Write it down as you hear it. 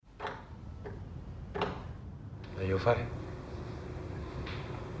要揮，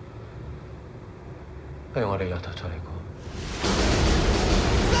不如我哋由頭再嚟過。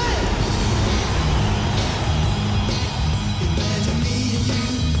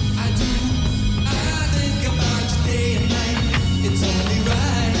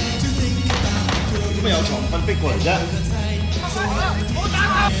點解有床瞓逼過嚟啫？唔好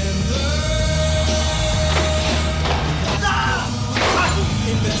打佢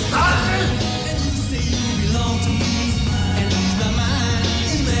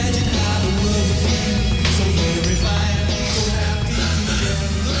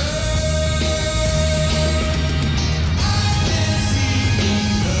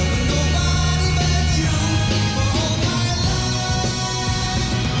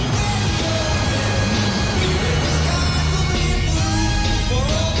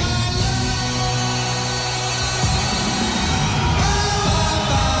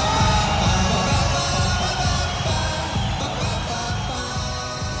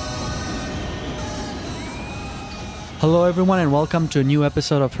！Hello, everyone, and welcome to a new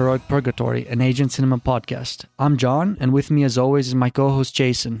episode of Heroic Purgatory, an Agent Cinema podcast. I'm John, and with me, as always, is my co-host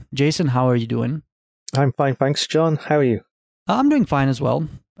Jason. Jason, how are you doing? I'm fine, thanks, John. How are you? I'm doing fine as well.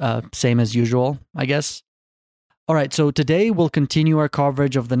 Same as usual, I guess. All right, so today we'll continue our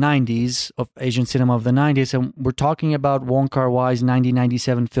coverage of the 90s, of Asian cinema of the 90s, and we're talking about Wong Kar-wai's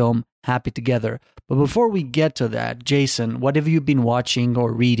 1997 film, Happy Together. But before we get to that, Jason, what have you been watching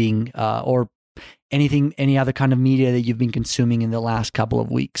or reading, or any other kind of media that you've been consuming in the last couple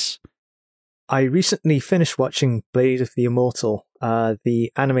of weeks? I recently finished watching Blade of the Immortal, the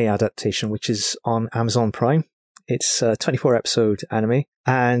anime adaptation, which is on Amazon Prime. It's a 24-episode anime,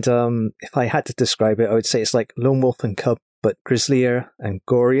 and if I had to describe it, I would say it's like Lone Wolf and Cub, but grislier and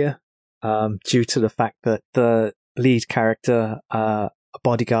gorier, due to the fact that the lead character, a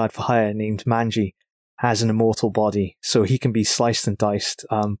bodyguard for hire named Manji, has an immortal body, so he can be sliced and diced,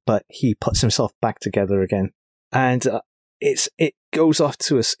 but he puts himself back together again. And it gets off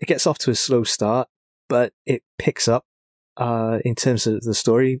to a slow start, but it picks up in terms of the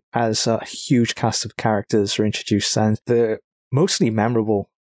story as a huge cast of characters are introduced, and they're mostly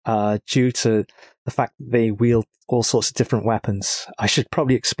memorable due to the fact that they wield all sorts of different weapons. I should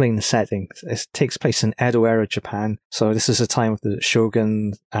probably explain the setting. It takes place in Edo era Japan, so this is a time of the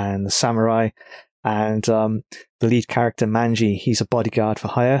shogun and the samurai. And the lead character, Manji, he's a bodyguard for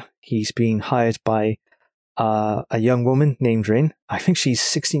hire. He's being hired by a young woman named Rin. I think she's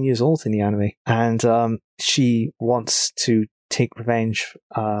 16 years old in the anime. And she wants to take revenge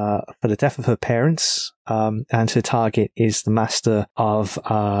for the death of her parents. And her target is the master of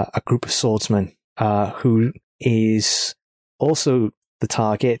a group of swordsmen who is also the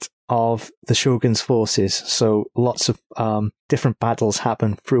target of the Shogun's forces. So lots of different battles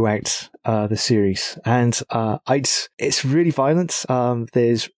happen throughout the series, and it's really violent.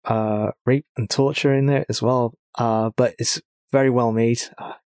 There's rape and torture in there as well, but it's very well made.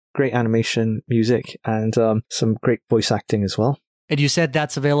 Great animation, music, and some great voice acting as well. And you said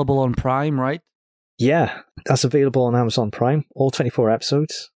that's available on Prime, right? Yeah, that's available on Amazon Prime, all 24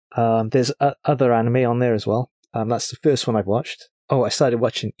 episodes. There's other anime on there as well. That's the first one I've watched. Oh, I started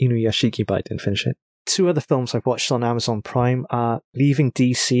watching Inuyashiki, but I didn't finish it. Two other films I've watched on Amazon Prime are Leaving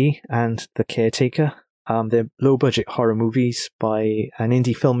DC and The Caretaker. They're low-budget horror movies by an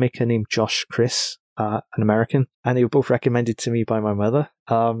indie filmmaker named Josh Chris, an American, and they were both recommended to me by my mother.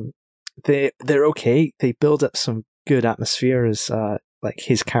 They're okay. They build up some good atmosphere as like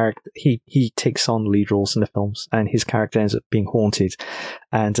his character, he takes on lead roles in the films, and his character ends up being haunted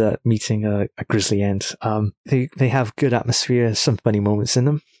and meeting a grisly end. They have good atmosphere, some funny moments in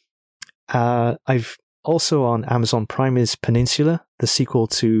them. I've also on Amazon Prime is Peninsula, the sequel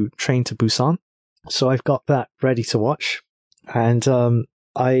to Train to Busan. So I've got that ready to watch. And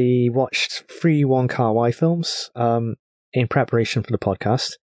I watched 3 Wong Kar-wai films in preparation for the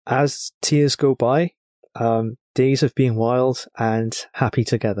podcast. As Tears Go By, Days of Being Wild, and Happy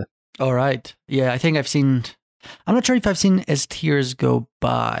Together. All right. Yeah, I think I'm not sure if I've seen As Tears Go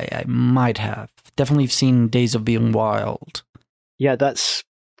By. I might have. Definitely seen Days of Being Wild. Yeah, that's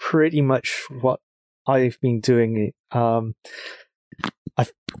pretty much what I've been doing.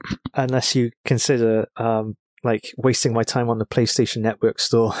 Unless you consider like wasting my time on the PlayStation Network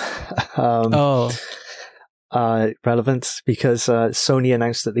store. Relevant, because Sony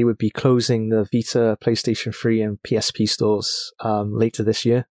announced that they would be closing the Vita, PlayStation 3 and PSP stores later this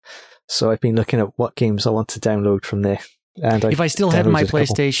year. So I've been looking at what games I want to download from there. And if I still had my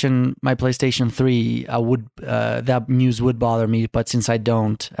PlayStation 3, I would that news would bother me. But since I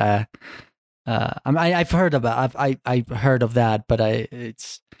don't, I've heard about I've heard of that, but I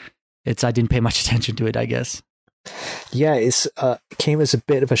didn't pay much attention to it, I guess. Yeah, it's came as a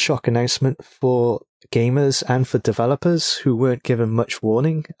bit of a shock announcement for gamers and for developers who weren't given much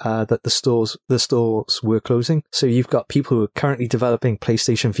warning that the stores were closing. So you've got people who are currently developing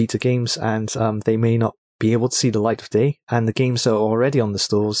PlayStation Vita games, and they may not be able to see the light of day. And the games that are already on the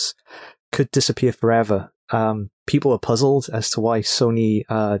stores could disappear forever. People are puzzled as to why Sony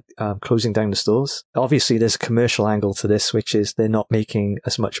closing down the stores. Obviously, there's a commercial angle to this, which is they're not making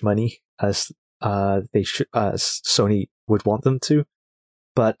as much money as as Sony would want them to.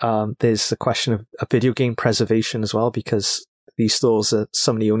 But there's a question of a video game preservation as well, because these stores are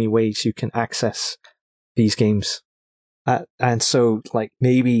some of the only ways you can access these games. And so, like,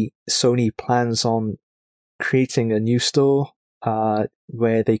 maybe Sony plans on creating a new store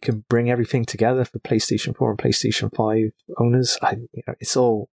where they can bring everything together for PlayStation 4 and PlayStation 5 owners. It's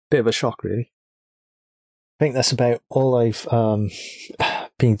all a bit of a shock, really. I think that's about all I've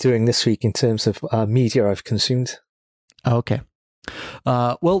been doing this week in terms of media I've consumed. Okay.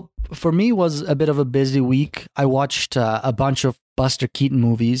 Well, for me, it was a bit of a busy week. I watched a bunch of Buster Keaton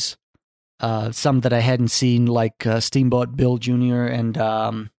movies, some that I hadn't seen, like Steamboat Bill Jr.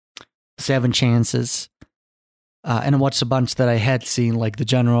 and Seven Chances. And I watched a bunch that I had seen, like The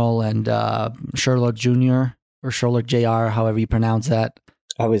General and Sherlock Jr. or Sherlock Jr., however you pronounce that.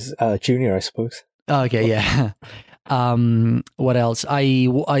 I was Junior, I suppose. Okay, yeah. What else? I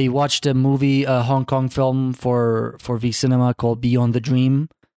watched a movie, a Hong Kong film for V Cinema called Beyond the Dream,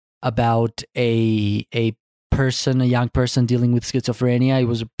 about a young person dealing with schizophrenia. It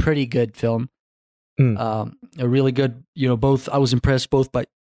was a pretty good film. A really good, both. I was impressed both by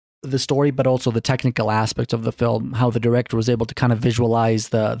the story, but also the technical aspects of the film, how the director was able to kind of visualize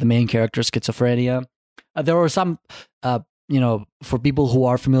the main character's schizophrenia. There were some, for people who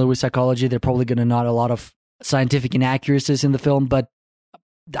are familiar with psychology, they're probably going to note a lot of scientific inaccuracies in the film, but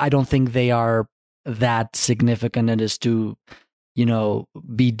I don't think they are that significant as to,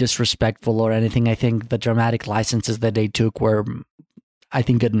 be disrespectful or anything. I think the dramatic licenses that they took were, I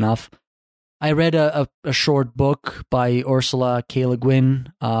think, good enough. I read a short book by Ursula K. Le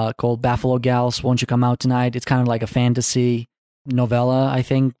Guin called Buffalo Gals, Won't You Come Out Tonight? It's kind of like a fantasy novella, I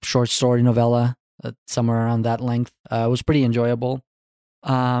think, short story novella, somewhere around that length. It was pretty enjoyable.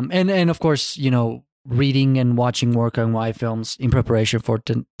 And of course, reading and watching more Kang Wai films in preparation for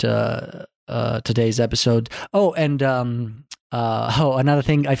today's episode. Oh, and another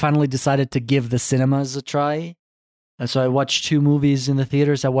thing, I finally decided to give the cinemas a try. So I watched 2 movies in the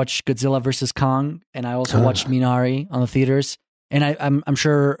theaters. I watched Godzilla vs. Kong, and I also watched Minari on the theaters. And I'm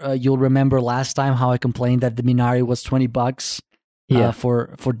sure you'll remember last time how I complained that the Minari was $20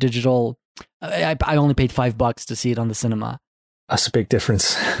 for digital. I only paid $5 to see it on the cinema. That's a big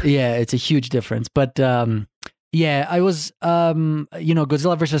difference. Yeah, it's a huge difference. But I was,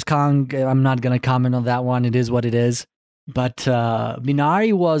 Godzilla vs. Kong, I'm not going to comment on that one. It is what it is. But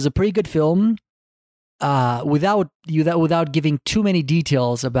Minari was a pretty good film. Without giving too many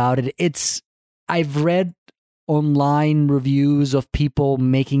details about it, I've read online reviews of people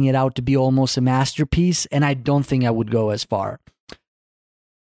making it out to be almost a masterpiece, and I don't think I would go as far.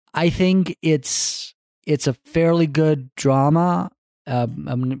 I think it's a fairly good drama, a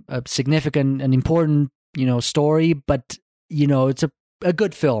significant and important, story, but it's a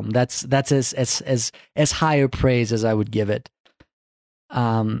good film. That's as higher praise as I would give it.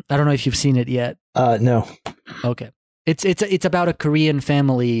 I don't know if you've seen it yet. No. Okay. It's about a Korean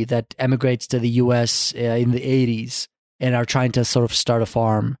family that emigrates to the U.S. In the 80s and are trying to sort of start a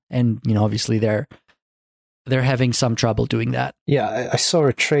farm, and obviously they're having some trouble doing that. Yeah, I saw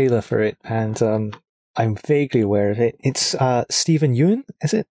a trailer for it, and I'm vaguely aware of it. It's Stephen Yeun,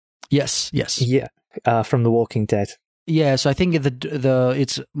 is it? Yes. Yeah, from The Walking Dead. Yeah, so I think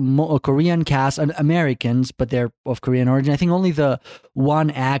it's a Korean cast, and Americans, but they're of Korean origin. I think only the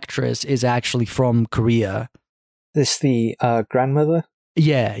one actress is actually from Korea. This the grandmother?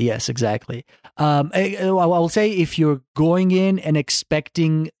 Yeah, yes, exactly. I will say, if you're going in and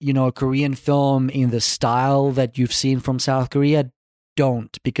expecting, a Korean film in the style that you've seen from South Korea,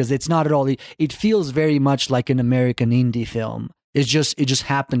 don't, because it's not at all. It feels very much like an American indie film. It just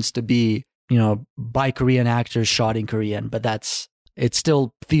happens to be, by Korean actors shot in Korean, but it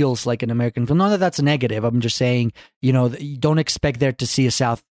still feels like an American film. Not that that's a negative. I'm just saying, don't expect there to see a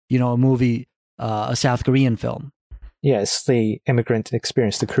South Korean film. Yeah, it's the immigrant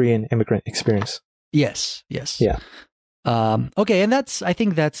experience, the Korean immigrant experience. Yes. Yeah. Okay, and I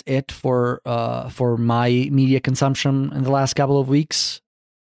think that's it for my media consumption in the last couple of weeks.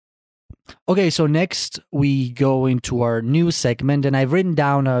 Okay, so next we go into our news segment, and I've written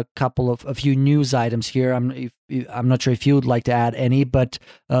down a few news items here. I'm not sure if you would like to add any, but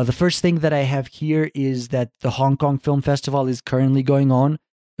the first thing that I have here is that the Hong Kong Film Festival is currently going on.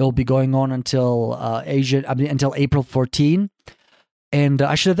 It'll be going on until until April 14. And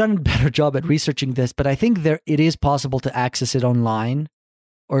I should have done a better job at researching this, but I think it is possible to access it online,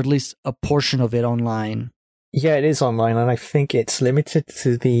 or at least a portion of it online. Yeah, it is online, and I think it's limited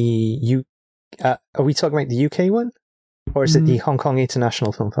to the are we talking about the UK one? Or is it the Hong Kong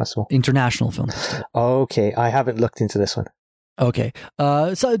International Film Festival? International Film Festival. Okay, I haven't looked into this one. Okay,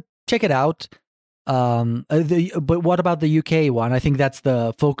 so check it out. But what about the UK one? I think that's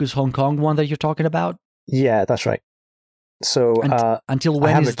the Focus Hong Kong one that you're talking about. Yeah, that's right. So until when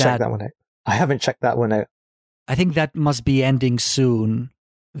I haven't is that? checked that one out. I haven't checked that one out. I think that must be ending soon.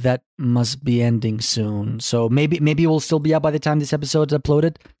 So maybe it will still be up by the time this episode is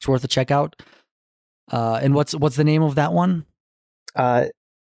uploaded. It's worth a check out. And what's the name of that one? I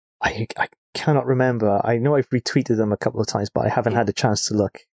cannot remember. I know I've retweeted them a couple of times, but I haven't had a chance to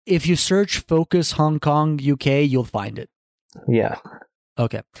look. If you search Focus Hong Kong UK, you'll find it. Yeah.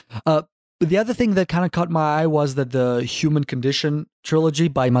 Okay. The other thing that kind of caught my eye was that the Human Condition trilogy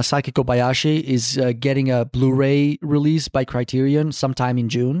by Masaki Kobayashi is getting a Blu-ray release by Criterion sometime in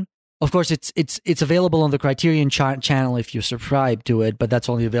June. Of course, it's available on the Criterion channel if you subscribe to it, but that's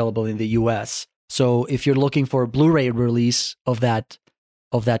only available in the US. So if you're looking for a Blu-ray release of that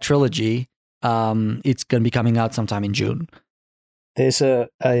trilogy, it's going to be coming out sometime in June. There's a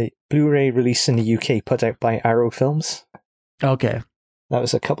Blu-ray release in the UK put out by Arrow Films. Okay. That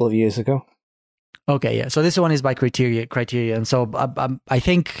was a couple of years ago. Okay, yeah. So this one is by Criterion. So I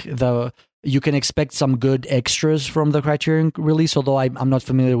think you can expect some good extras from the Criterion release, although I'm not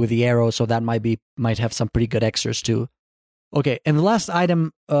familiar with the Arrow, so that might have some pretty good extras too. Okay, and the last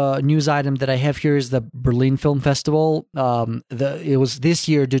news item that I have here is the Berlin Film Festival. It was this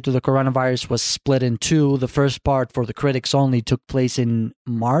year, due to the coronavirus, was split in two. The first part for the critics only took place in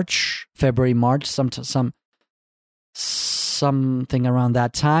February, March, something around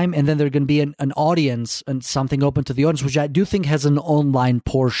that time, and then there's going to be an audience and something open to the audience, which I do think has an online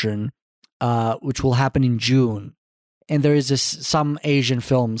portion, which will happen in June. And there is some Asian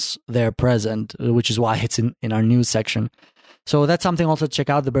films there present, which is why it's in our news section. So that's something also to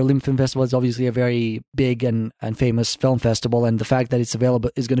check out. The Berlin Film Festival is obviously a very big and famous film festival, and the fact that it's available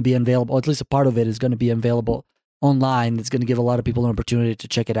is going to be available, or at least a part of it is going to be available online. It's going to give a lot of people an opportunity to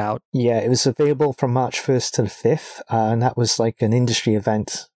check it out. Yeah, it was available from March 1st to the 5th, and that was like an industry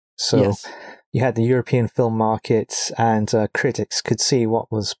event. So yes. You had the European film markets, and critics could see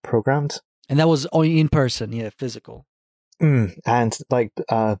what was programmed. And that was in person, yeah, physical. And like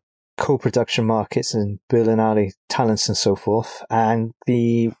co-production markets and Berlinale talents and so forth. And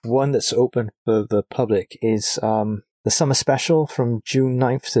the one that's open for the public is the summer special from June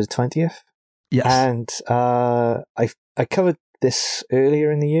 9th to the 20th. Yes. And I covered this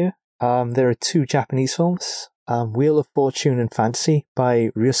earlier in the year. There are two Japanese films, Wheel of Fortune and Fantasy by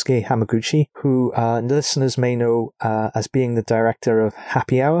Ryosuke Hamaguchi, who listeners may know as being the director of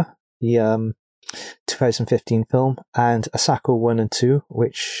Happy Hour, the 2015 film, and Asako 1 and 2,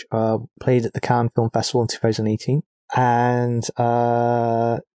 which played at the Cannes Film Festival in 2018. And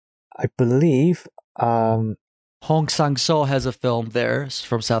I believe Hong Sang-soo has a film there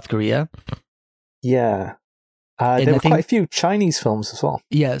from South Korea. Yeah. There were quite a few Chinese films as well.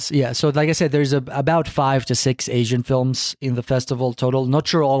 Yes, yeah. So like I said, there's about 5 to 6 Asian films in the festival total. Not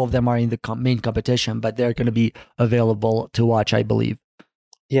sure all of them are in the main competition, but they're going to be available to watch, I believe.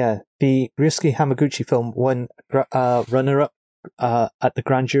 Yeah, the Ryosuke Hamaguchi film won runner-up at the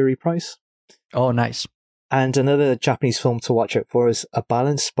Grand Jury Prize. Oh, nice. And another Japanese film to watch out for is A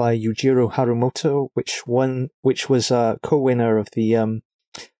Balance by Yujiro Harumoto, which was a co-winner of the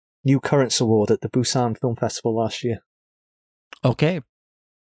New Currents Award at the Busan Film Festival last year. Okay,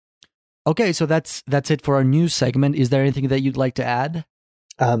 so that's it for our news segment. Is there anything that you'd like to add?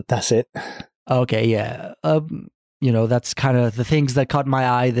 That's it. Okay, yeah. That's kind of the things that caught my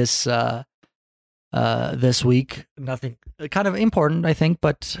eye this week. Nothing kind of important, I think,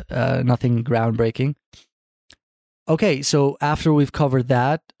 but nothing groundbreaking. Okay, so after we've covered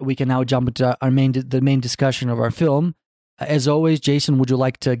that, we can now jump into the main discussion of our film. As always, Jason, would you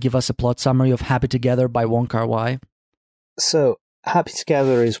like to give us a plot summary of Happy Together by Wong Kar-wai? So, Happy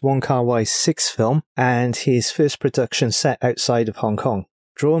Together is Wong Kar-wai's 6th film and his first production set outside of Hong Kong.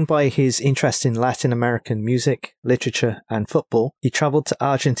 Drawn by his interest in Latin American music, literature, and football, he travelled to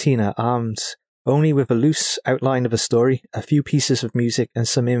Argentina armed only with a loose outline of a story, a few pieces of music, and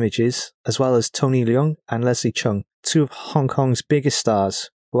some images, as well as Tony Leung and Leslie Chung, two of Hong Kong's biggest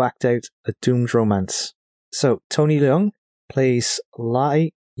stars, who act out a doomed romance. So Tony Leung plays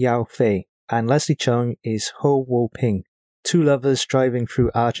Lai Yao Fei, and Leslie Chung is Ho Wo Ping, two lovers driving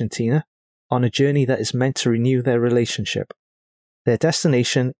through Argentina on a journey that is meant to renew their relationship. Their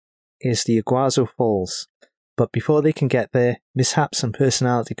destination is the Iguazu Falls, but before they can get there, mishaps and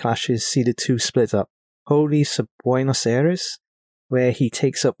personality clashes see the two split up. Ho leaves for Buenos Aires, where he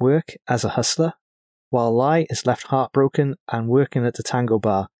takes up work as a hustler, while Lai is left heartbroken and working at the Tango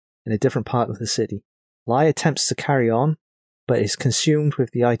Bar in a different part of the city. Lai attempts to carry on, but is consumed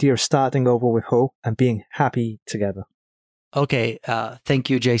with the idea of starting over with Ho and being happy together. Okay, thank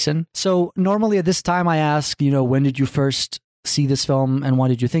you, Jason. So normally at this time I ask, when did you first see this film and what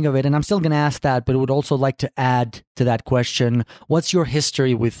did you think of it? And I'm still going to ask that, but I would also like to add to that question, what's your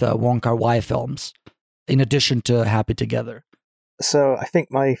history with Wong Kar-wai films, in addition to Happy Together? So I think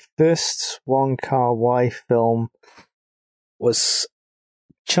my first Wong Kar-wai film was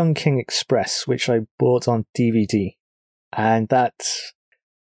Chungking Express, which I bought on DVD. And that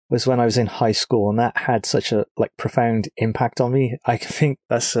was when I was in high school, and that had such a profound impact on me. I think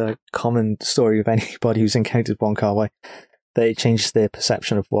that's a common story of anybody who's encountered Wong Kar-wai, that it changes their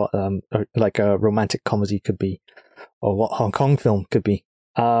perception of what a romantic comedy could be, or what Hong Kong film could be.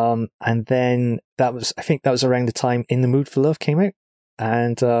 And then I think that was around the time In the Mood for Love came out,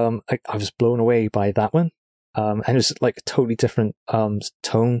 and I was blown away by that one. And it was a totally different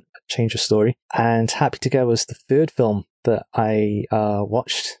tone, change of story. And Happy Together was the third film that I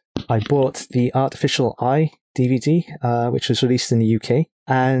watched. I bought the Artificial Eye DVD, which was released in the UK,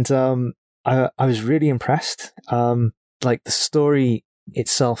 and I was really impressed. The story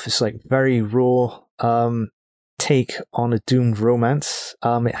itself is very raw take on a doomed romance.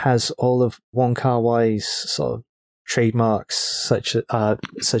 It has all of Wong Kar-wai's sort of trademarks, such as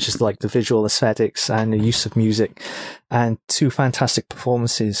the visual aesthetics and the use of music, and two fantastic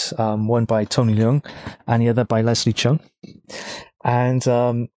performances, one by Tony Leung and the other by Leslie Chung. And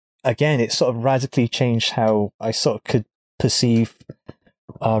again, it sort of radically changed how I sort of could perceive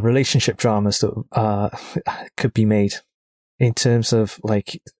relationship dramas that could be made, in terms of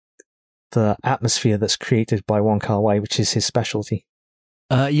the atmosphere that's created by Wong Kar-wai, which is his specialty.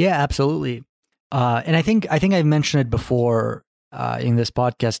 Yeah, absolutely. And I think I've mentioned it before in this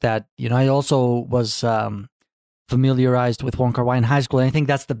podcast that I also was familiarized with Wong Kar-wai in high school, and I think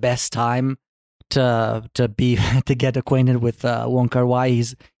that's the best time to get acquainted with Wong Kar-wai.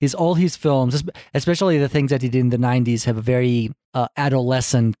 All his films, especially the things that he did in the 90s, have a very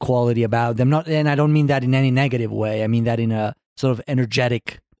adolescent quality about them. And I don't mean that in any negative way. I mean that in a sort of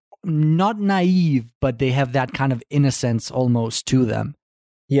energetic, not naive, but they have that kind of innocence almost to them.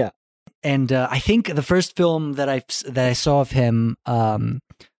 Yeah. And I think the first film that I saw of him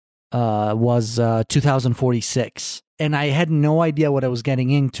was 2046, and I had no idea what I was getting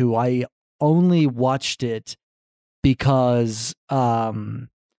into. I only watched it because I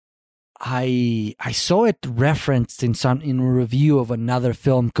saw it referenced in a review of another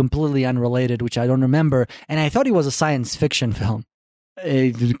film completely unrelated, which I don't remember, and I thought it was a science fiction film.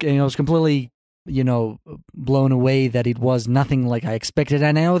 I was completely blown away that it was nothing like I expected.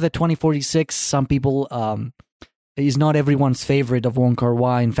 And I know that 2046, some people, is not everyone's favorite of Wong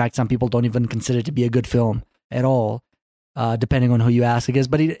Kar-wai. In fact, some people don't even consider it to be a good film at all, depending on who you ask, I guess.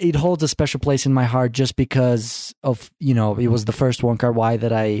 But it holds a special place in my heart just because of, it was the first Wong Kar-wai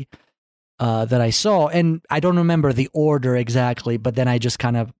that I saw. And I don't remember the order exactly, but then I just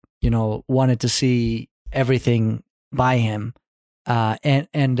kind of, wanted to see everything by him.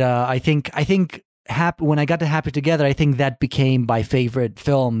 I think when I got to Happy Together, I think that became my favorite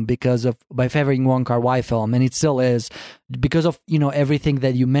film by favorite Wong Kar-wai film, and it still is because of everything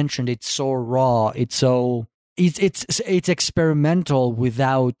that you mentioned. It's so raw. It's experimental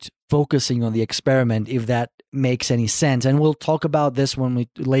without focusing on the experiment, if that makes any sense. And we'll talk about this when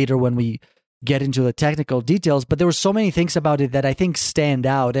we get into the technical details. But there were so many things about it that I think stand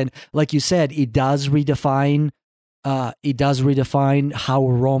out, and like you said, it does redefine how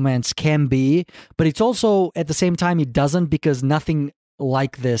romance can be, but it's also at the same time it doesn't, because nothing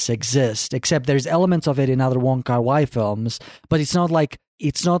like this exists, except there's elements of it in other Wong Kar-wai films, but it's not like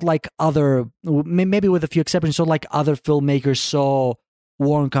other, maybe with a few exceptions, so like other filmmakers saw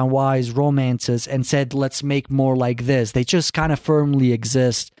Wong Kar-wai's romances and said, let's make more like this. They just kind of firmly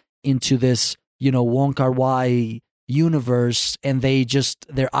exist into this, Wong Kar-wai universe, and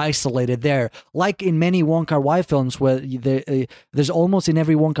they're isolated there, like in many Wong Kar-wai films, where there's almost in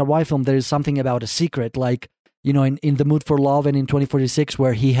every Wong Kar-wai film there's something about a secret, like in The Mood for Love and in 2046,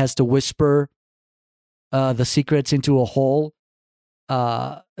 where he has to whisper the secrets into a hole.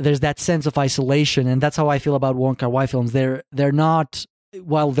 There's that sense of isolation, and that's how I feel about Wong Kar-wai films. They're not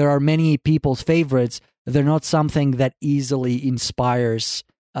while there are many people's favorites, they're not something that easily inspires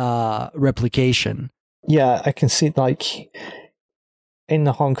replication. Yeah, I can see, like, in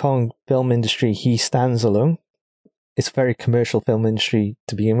the Hong Kong film industry, he stands alone. It's a very commercial film industry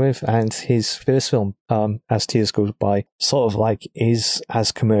to begin with, and his first film, As Tears Go By, sort of like is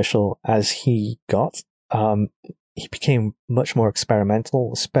as commercial as he got. He became much more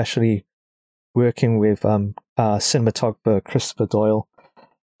experimental, especially working with cinematographer Christopher Doyle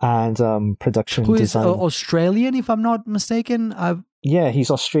and production Who is design. Australian, if I'm not mistaken. Yeah, he's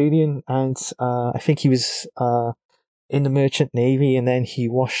Australian, and I think he was in the Merchant Navy, and then he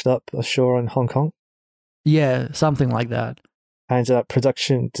washed up ashore in Hong Kong. Yeah, something like that. And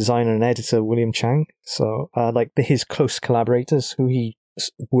production designer and editor William Chang. So, like his close collaborators, who he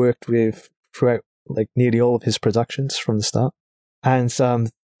worked with throughout like nearly all of his productions from the start. And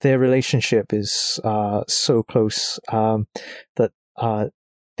their relationship is so close that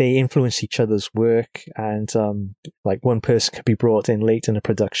they influence each other's work, and like one person could be brought in late in a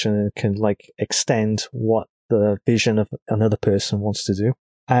production and can like extend what the vision of another person wants to do.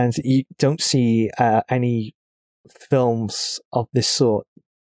 And you don't see any films of this sort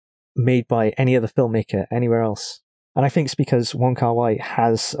made by any other filmmaker anywhere else. And I think it's because Wong Kar-wai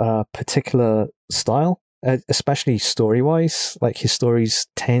has a particular style, especially story-wise. Like his stories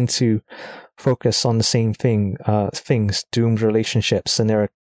tend to focus on the same things, doomed relationships, and there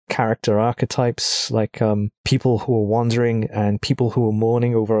are character archetypes like people who are wandering and people who are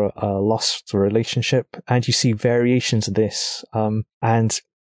mourning over a lost relationship. And you see variations of this. And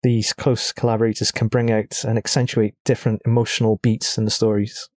these close collaborators can bring out and accentuate different emotional beats in the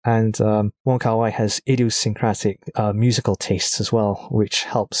stories. And Wong Kar-wai has idiosyncratic musical tastes as well, which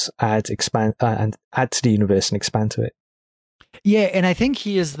helps add to the universe and expand to it. Yeah, and I think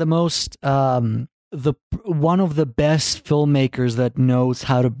he is the most one of the best filmmakers that knows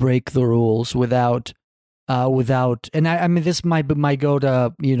how to break the rules without. And I mean, this might go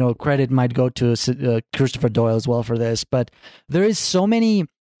to, credit might go to Christopher Doyle as well for this, but there is so many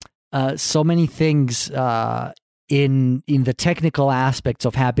things in the technical aspects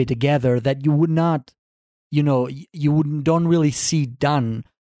of Happy Together that you would not, don't really see done.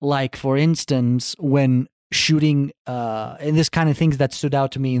 Like, for instance, when shooting, and this kind of things that stood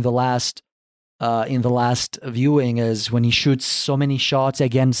out to me in the last viewing is when he shoots so many shots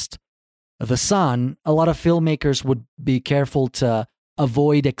against the sun. A lot of filmmakers would be careful to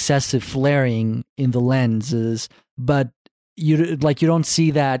avoid excessive flaring in the lenses, but you don't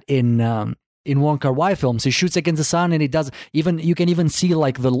see that in Wong Kar-wai films. He shoots against the sun, and you can even see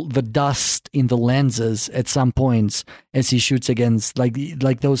like the dust in the lenses at some points as he shoots against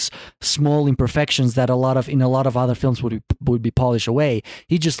like those small imperfections that in a lot of other films would be polished away.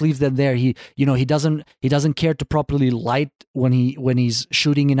 He just leaves them there. He doesn't care to properly light when he's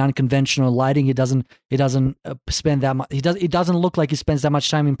shooting in unconventional lighting. He doesn't spend that much. It doesn't look like he spends that much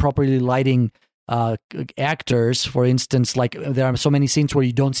time in properly lighting actors. For instance, like there are so many scenes where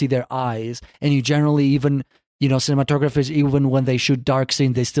you don't see their eyes, and you generally even cinematographers, even when they shoot dark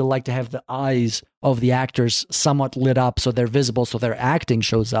scenes, they still like to have the eyes of the actors somewhat lit up so they're visible, so their acting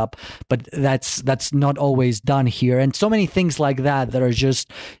shows up. But that's not always done here, and so many things like that are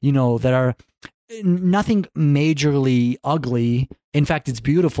just that are nothing majorly ugly. In fact, it's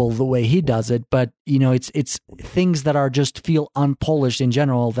beautiful the way he does it, but it's things that are just feel unpolished in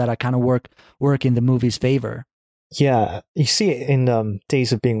general that I kind of work in the movie's favor. Yeah, you see it in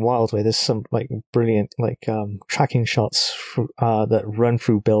Days of Being Wild, where there's some like brilliant tracking shots that run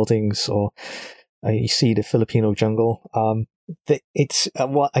through buildings, or you see the Filipino jungle. It's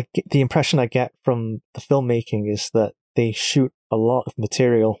the impression I get from the filmmaking is that they shoot a lot of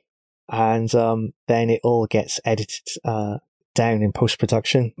material, and then it all gets edited down in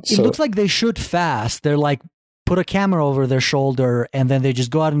post-production. It looks like they shoot fast. They're like, put a camera over their shoulder, and then they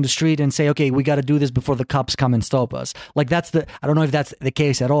just go out in the street and say, okay, we got to do this before the cops come and stop us. Like I don't know if that's the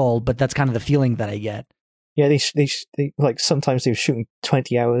case at all, but that's kind of the feeling that I get. Yeah, they like sometimes they're shooting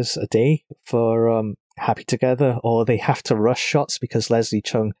 20 hours a day for Happy Together, or they have to rush shots because Leslie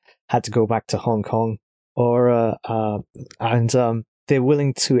Chung had to go back to Hong Kong, or they're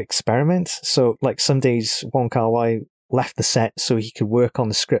willing to experiment. So like some days Wong Kar-wai left the set so he could work on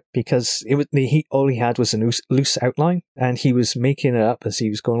the script, because all he had was a loose outline, and he was making it up as he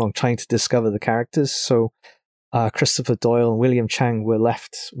was going along, trying to discover the characters. So Christopher Doyle and William Chang were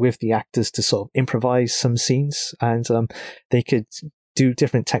left with the actors to sort of improvise some scenes, and they could do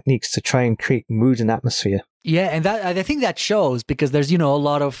different techniques to try and create mood and atmosphere. Yeah, and that I think that shows, because there's a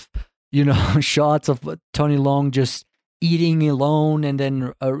lot of shots of Tony Leung just eating alone and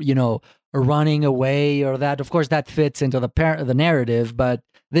then running away, or that. Of course, that fits into the narrative, but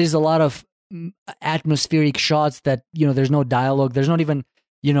there's a lot of atmospheric shots that there's no dialogue. There's not even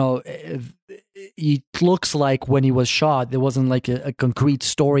it looks like when he was shot, there wasn't like a concrete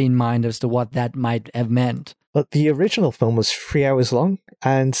story in mind as to what that might have meant. But the original film was 3 hours long,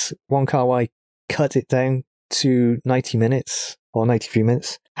 and Wong Kar-wai cut it down to 90 minutes or 93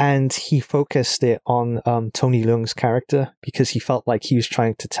 minutes, and he focused it on Tony Leung's character because he felt like he was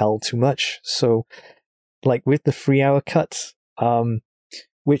trying to tell too much. So, like with the 3 hour cut,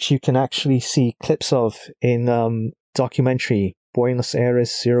 which you can actually see clips of in documentary Buenos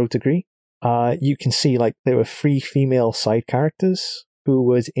Aires 0 Degree, you can see like there were 3 female side characters who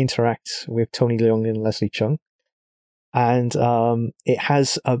would interact with Tony Leung and Leslie Chung, and it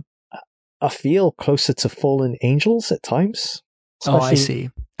has a feel closer to Fallen Angels at times. I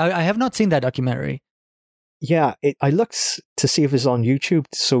see. I have not seen that documentary. Yeah, I looked to see if it's on YouTube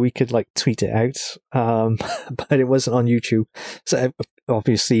so we could like tweet it out, but it wasn't on YouTube. So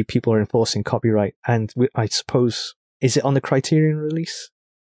obviously people are enforcing copyright, and I suppose, is it on the Criterion release?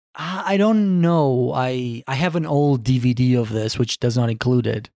 I don't know. I have an old DVD of this which does not include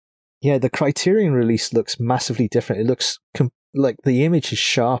it. Yeah, the Criterion release looks massively different. It looks like the image is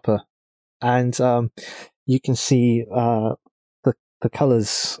sharper, and you can see the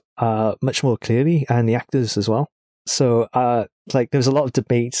colors much more clearly, and the actors as well. So like there's a lot of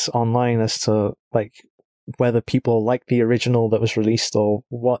debates online as to like whether people like the original that was released or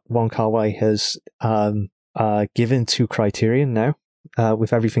what Wong Kar-wai has given to Criterion now,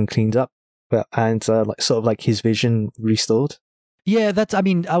 with everything cleaned up, and like sort of like his vision restored. Yeah,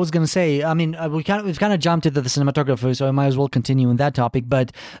 I was going to say, we've kind of jumped into the cinematographer, so I might as well continue in that topic.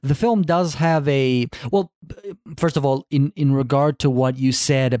 But the film does have first of all, in regard to what you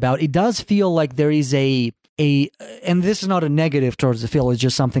said about, it does feel like there is and this is not a negative towards the film, it's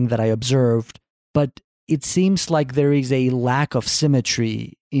just something that I observed, but it seems like there is a lack of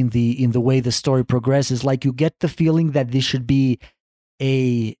symmetry in the way the story progresses. Like you get the feeling that this should be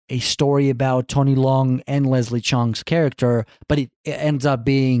a story about Tony Leung and Leslie Chung's character, but it ends up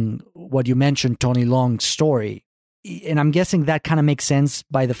being what you mentioned, Tony Leung's story. And I'm guessing that kind of makes sense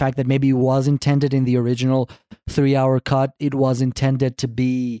by the fact that maybe it was intended in the original 3 hour cut. It was intended to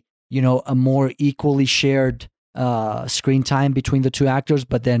be, a more equally shared screen time between the two actors.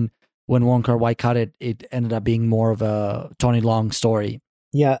 But then when Wong Kar-wai cut it, it ended up being more of a Tony Leung story.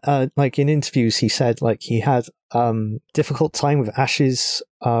 Yeah, like in interviews, he said like he had difficult time with Ashes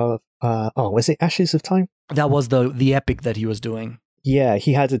of was it Ashes of Time? That was the epic that he was doing. Yeah,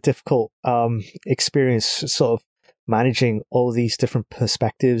 he had a difficult experience sort of managing all these different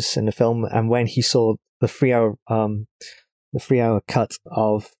perspectives in the film, and when he saw the 3 hour cut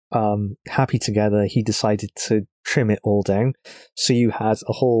of Happy Together, he decided to trim it all down. So you had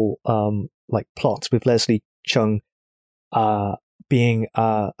a whole like plot with Leslie Chung being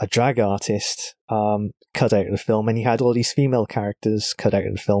a drag artist cut out of the film, and you had all these female characters cut out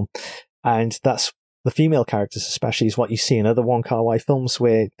of the film, and that's the female characters especially is what you see in other Wong Kar-wai films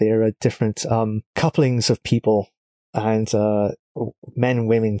where there are different couplings of people and men and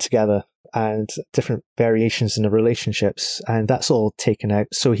women together and different variations in the relationships, and that's all taken out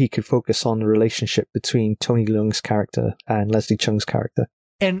so he could focus on the relationship between Tony Leung's character and Leslie Chung's character.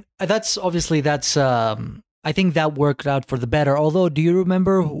 And that's I think that worked out for the better. Although, do you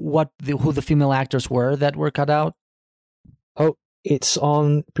remember who the female actors were that were cut out? Oh, it's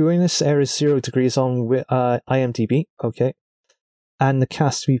on Buenos Aires 0 Degrees on IMDb. Okay. And the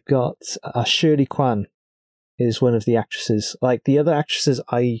cast, we've got Shirley Kwan is one of the actresses. Like the other actresses,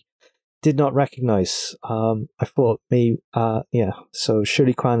 I did not recognize. I thought maybe, so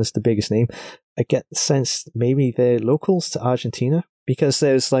Shirley Kwan is the biggest name. I get the sense maybe they're locals to Argentina, because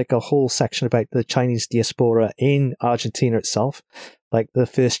there's like a whole section about the Chinese diaspora in Argentina itself, like the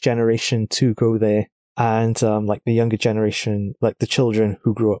first generation to go there, and like the younger generation, like the children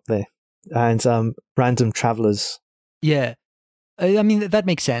who grew up there, and random travelers. Yeah, I mean that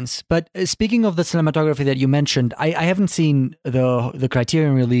makes sense. But speaking of the cinematography that you mentioned, I haven't seen the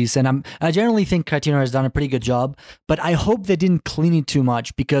Criterion release, and I generally think Criterion has done a pretty good job. But I hope they didn't clean it too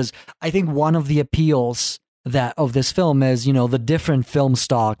much, because I think one of the appeals of this film is, the different film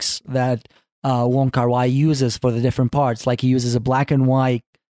stocks that Wong Kar-wai uses for the different parts. Like he uses a black and white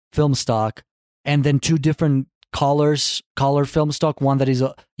film stock, and then two different color film stock. One that is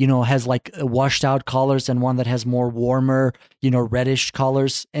has like washed out colors, and one that has more warmer, reddish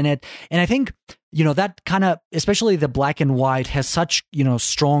colors in it. And I think that kind of, especially the black and white, has such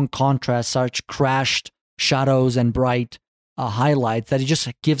strong contrast, such crashed shadows and bright highlights, that it just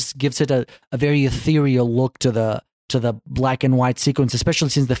gives it a very ethereal look to the to the black and white sequence, especially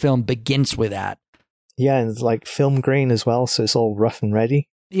since the film begins with that. Yeah, and it's like film grain as well, so it's all rough and ready.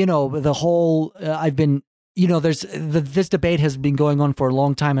 You know, the whole this debate has been going on for a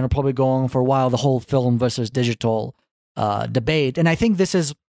long time and it'll probably go on for a while, the whole film versus digital debate. And I think this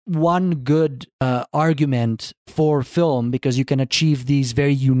is one good argument for film, because you can achieve these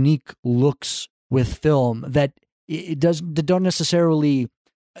very unique looks with film that don't necessarily,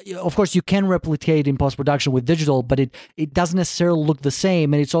 of course you can replicate in post-production with digital, but it doesn't necessarily look the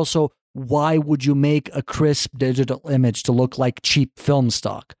same. And it's also, why would you make a crisp digital image to look like cheap film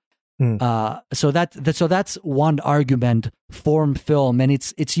stock? So that's one argument for film, and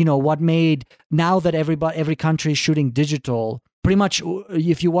it's what made, now that every country is shooting digital. Pretty much,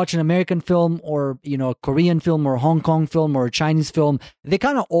 if you watch an American film or a Korean film or a Hong Kong film or a Chinese film, they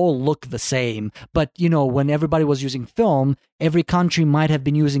kind of all look the same. But when everybody was using film, every country might have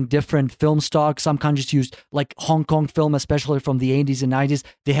been using different film stock. Some countries used, like Hong Kong film, especially from the 80s and 90s,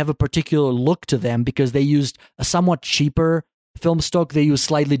 they have a particular look to them because they used a somewhat cheaper film stock. They use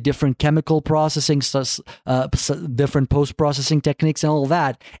slightly different chemical processing, different post-processing techniques and all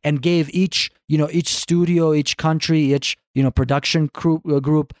that, and gave each studio, each country, each production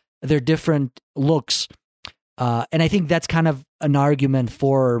group their different looks. And I think that's kind of an argument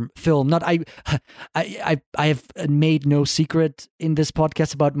for film. I have made no secret in this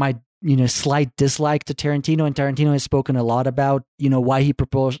podcast about my slight dislike to Tarantino, and Tarantino has spoken a lot about why he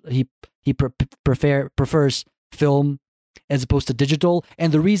prefers film as opposed to digital,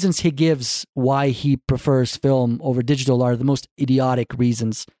 and the reasons he gives why he prefers film over digital are the most idiotic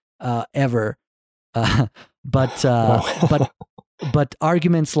reasons ever. But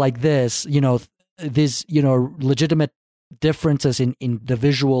arguments like this, these legitimate differences in the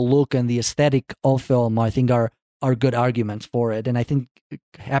visual look and the aesthetic of film, I think are good arguments for it. And I think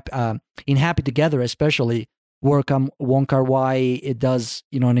in Happy Together, especially, Wong Kar-wai, it does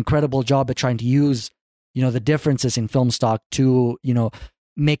an incredible job at trying to use the differences in film stock to,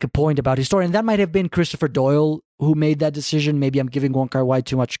 make a point about his story. And that might have been Christopher Doyle who made that decision. Maybe I'm giving Wong Kar-wai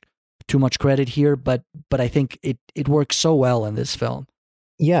too much credit here, but I think it works so well in this film.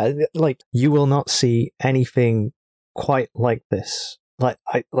 Yeah, like, you will not see anything quite like this. Like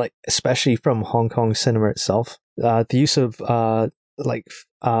especially from Hong Kong cinema itself. The use of like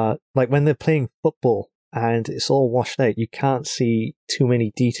when they're playing football and it's all washed out, you can't see too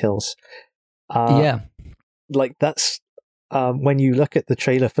many details. Like, that's when you look at the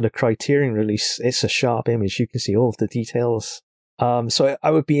trailer for the Criterion release, it's a sharp image. You can see all of the details. So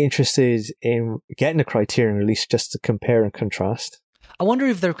I would be interested in getting a Criterion release just to compare and contrast. I wonder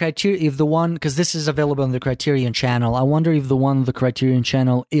if the one, because this is available on the Criterion channel, I wonder if the one on the Criterion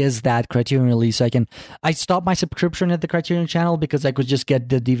channel is that Criterion release. I stopped my subscription at the Criterion channel because I could just get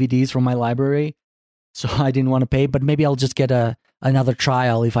the DVDs from my library, so I didn't want to pay. But maybe I'll just get another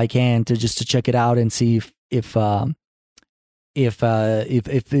trial if I can to check it out and see if that's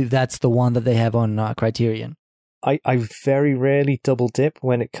the one that they have on Criterion. I very rarely double dip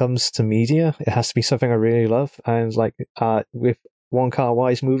when it comes to media. It has to be something I really love, and with Wong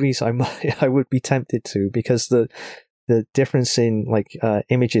Kar-wai's movies, I would be tempted to, because the difference in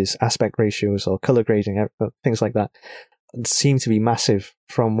images, aspect ratios, or color grading, things like that, seem to be massive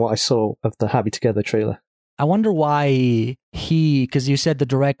from what I saw of the Happy Together trailer. I wonder why because you said the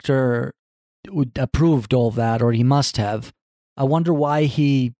director approved all of that, or he must have. I wonder why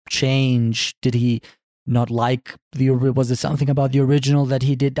he changed. Did he not like was it something about the original that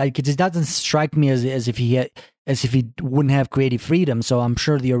he did? Because it doesn't strike me as if he wouldn't have creative freedom. So I'm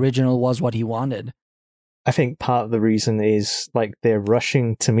sure the original was what he wanted. I think part of the reason is they're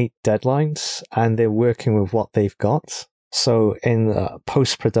rushing to meet deadlines and they're working with what they've got. So in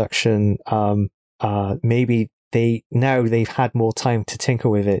post-production, maybe they've had more time to tinker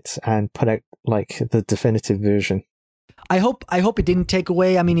with it and put out the definitive version. I hope it didn't take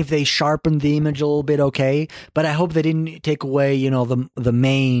away. I mean, if they sharpened the image a little bit, okay. But I hope they didn't take away, the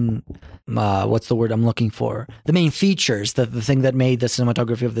main, what's the word I'm looking for? The main features, the thing that made the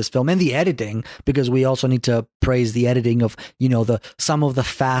cinematography of this film, and the editing, because we also need to praise the editing of, some of the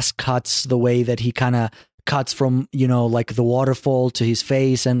fast cuts, the way that he kind of cuts from, the waterfall to his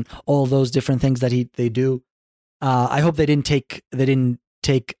face and all those different things that they do. I hope they didn't take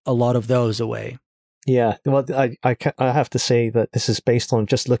a lot of those away. Yeah, well, I have to say that this is based on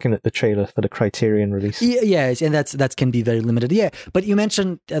just looking at the trailer for the Criterion release. Yeah, and that can be very limited. Yeah, but you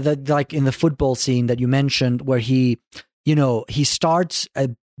mentioned that, in the football scene that you mentioned, where he starts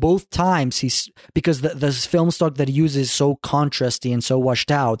at both times. Because the film stock that he uses is so contrasty and so washed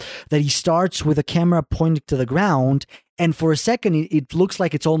out that he starts with a camera pointing to the ground, and for a second it looks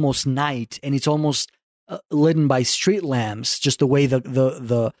like it's almost night, and it's almost lit by street lamps, just the way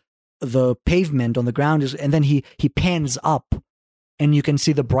the pavement on the ground is, and then he pans up, and you can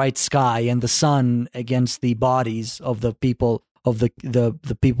see the bright sky and the sun against the bodies of the people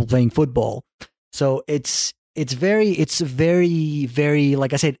the people playing football. So it's very,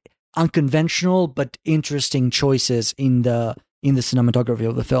 like I said, unconventional but interesting choices in the cinematography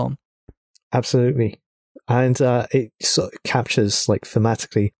of the film. Absolutely. And it sort of captures, like,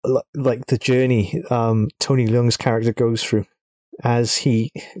 thematically, like the journey Tony Leung's character goes through as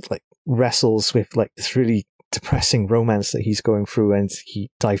he, like, wrestles with, like, this really depressing romance that he's going through, and he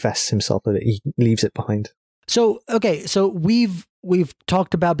divests himself of it. He leaves it behind. So, okay, so we've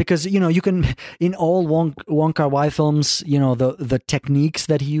talked about, because, you know, you can, in all Wong Kar-wai films, you know, the techniques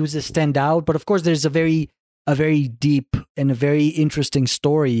that he uses stand out, but of course there's a very deep and a very interesting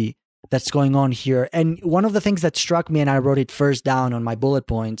story that's going on here. And one of the things that struck me, and I wrote it first down on my bullet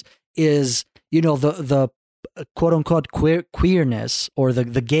points, is, you know, the quote unquote queerness, or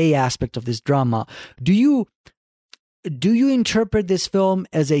the gay aspect of this drama. Do you interpret this film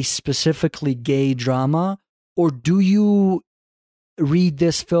as a specifically gay drama, or do you read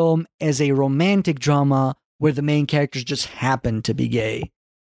this film as a romantic drama where the main characters just happen to be gay?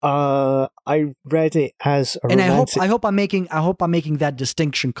 I read it as a and romantic... I hope I'm making that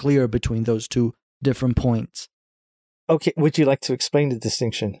distinction clear between those two different points. Okay, would you like to explain the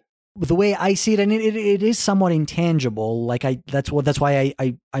distinction? The way I see it, and it is somewhat intangible. Like that's why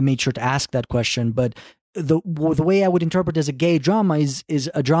I made sure to ask that question. But the way I would interpret as a gay drama is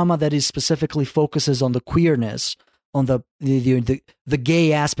a drama that is specifically focuses on the queerness, on the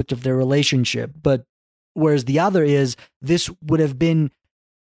gay aspect of their relationship. But whereas the other is, this would have been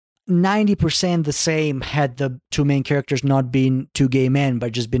 90% the same had the two main characters not been two gay men,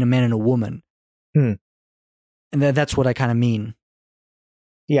 but just been a man and a woman. And that's what I kind of mean.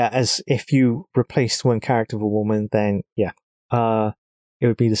 Yeah, as if you replaced one character with a woman, then yeah, it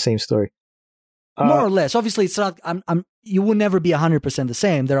would be the same story. More or less. Obviously, it's not. You will never be 100% the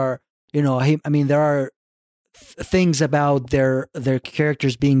same. There are, you know, I mean, there are things about their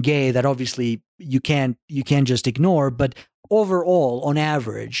characters being gay that obviously you can't just ignore. But overall, on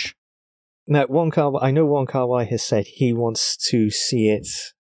average, now I know Wong Kar-wai has said he wants to see it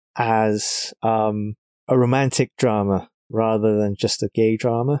as a romantic drama rather than just a gay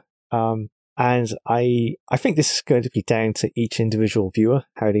drama. And I think this is going to be down to each individual viewer,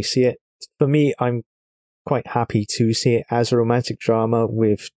 how they see it. For me, I'm quite happy to see it as a romantic drama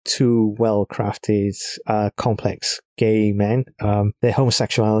with two well-crafted, complex gay men. Their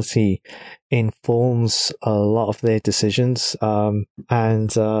homosexuality informs a lot of their decisions. And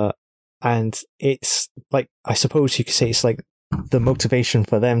it's like, I suppose you could say it's like the motivation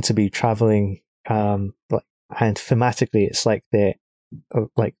for them to be traveling, and thematically, it's like they're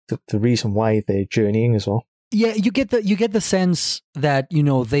like the reason why they're journeying as well. Yeah, you get the sense that, you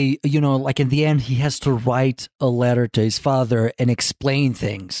know, they, you know, like in the end, he has to write a letter to his father and explain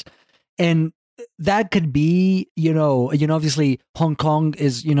things, and that could be, you know, obviously Hong Kong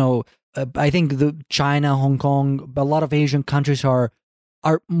is, you know, I think China, Hong Kong, a lot of Asian countries are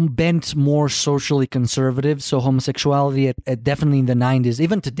bent more socially conservative. So homosexuality, definitely in the 90s,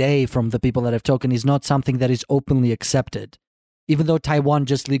 even today, from the people that I've spoken, is not something that is openly accepted. Even though Taiwan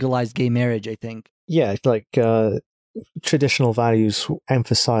just legalized gay marriage, I think. Yeah, like traditional values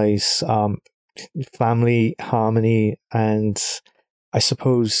emphasize family harmony, and I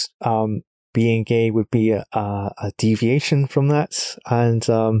suppose being gay would be a deviation from that, and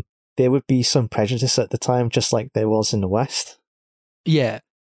there would be some prejudice at the time, just like there was in the West. Yeah.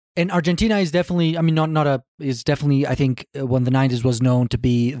 And Argentina is definitely, I mean, is definitely, I think, when the 90s was known to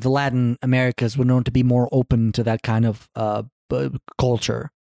be, the Latin Americas were known to be more open to that kind of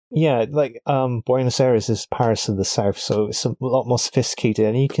culture. Yeah, like Buenos Aires is Paris of the South, so it's a lot more sophisticated,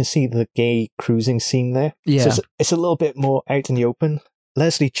 and you can see the gay cruising scene there. Yeah. So it's a little bit more out in the open.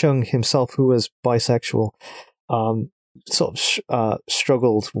 Leslie Chung himself, who was bisexual, sort of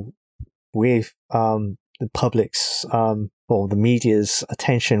struggled with the public's or the media's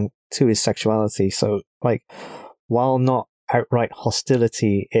attention to his sexuality. So, like, while not outright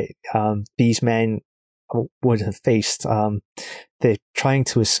hostility, these men would have faced. They're trying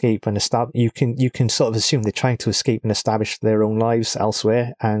to escape and establish. You can sort of assume they're trying to escape and establish their own lives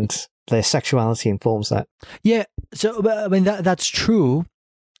elsewhere, and their sexuality informs that. Yeah, so I mean that's true.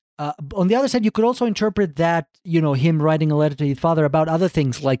 On the other side, you could also interpret that, you know, him writing a letter to his father about other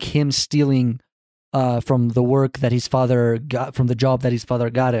things, like him stealing from the work that his father got, from the job that his father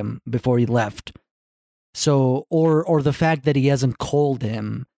got him before he left. So, or the fact that he hasn't called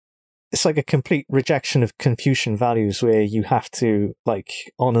him it's like a complete rejection of Confucian values where you have to like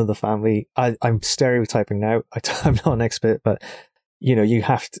honor the family. I'm stereotyping now. I'm not an expert, but you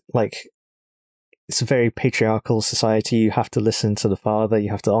have to like, it's a very patriarchal society. You have to listen to the father. You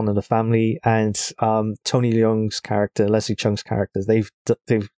have to honor the family. And Tony Leung's character, Leslie Chung's character, they've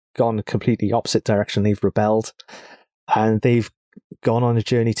gone a completely opposite direction. They've rebelled, and they've gone on a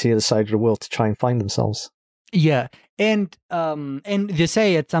journey to the other side of the world to try and find themselves. Yeah, and they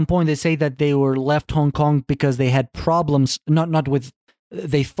say at some point that they were left Hong Kong because they had problems. Not with,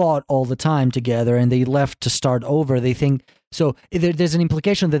 they fought all the time together, and they left to start over. They think so. There's an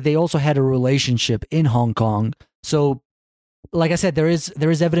implication that they also had a relationship in Hong Kong. So, like I said, there is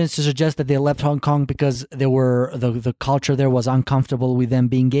evidence to suggest that they left Hong Kong because the culture there was uncomfortable with them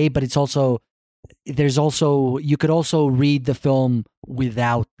being gay. But you could also read the film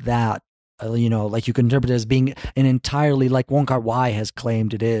without that. Like you can interpret it as being an entirely, like Wong Kar-wai has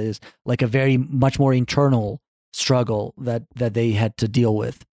claimed it is, like a very much more internal struggle that they had to deal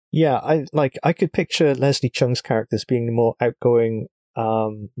with. Yeah, I could picture Leslie Chung's character as being the more outgoing,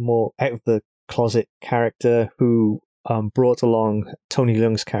 more out of the closet character who brought along Tony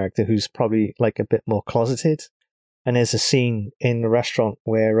Leung's character, who's probably like a bit more closeted. And there's a scene in the restaurant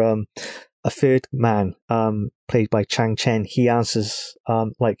where a third man, played by Chang Chen, he answers,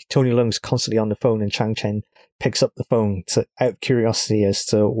 like Tony Leung's constantly on the phone, and Chang Chen picks up the phone out of curiosity as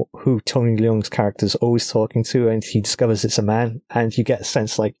to who Tony Leung's character is always talking to, and he discovers it's a man, and you get a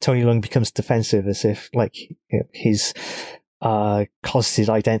sense like Tony Leung becomes defensive, as if like his closeted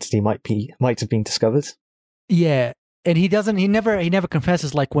identity might have been discovered. Yeah. And he never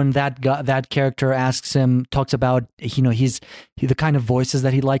confesses, like when that character talks about, the kind of voices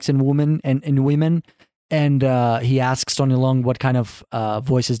that he likes in women. And he asks Tony Leung, what kind of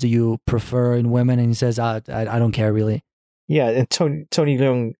voices do you prefer in women? And he says, I don't care really. Yeah. And Tony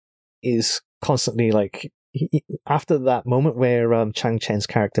Leung is constantly like, after that moment where Chang Chen's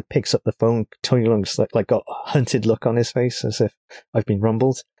character picks up the phone, Tony Leung's like got a hunted look on his face as if I've been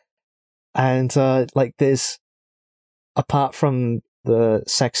rumbled. And like there's, apart from the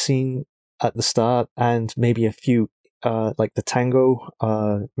sex scene at the start and maybe a few, like the tango,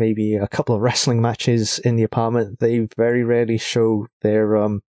 maybe a couple of wrestling matches in the apartment, they very rarely show their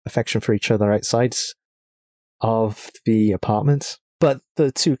affection for each other outside of the apartment. But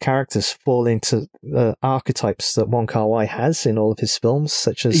the two characters fall into the archetypes that Wong Kar-wai has in all of his films,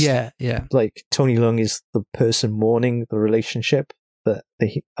 such as like Tony Leung is the person mourning the relationship that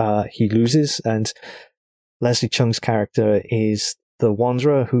he loses, and Leslie Chung's character is the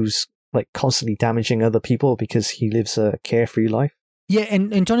wanderer who's like constantly damaging other people because he lives a carefree life. Yeah,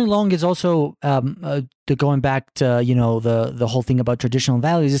 and Tony Leung is also going back to the whole thing about traditional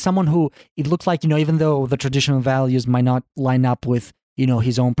values. Is someone who it looks like even though the traditional values might not line up with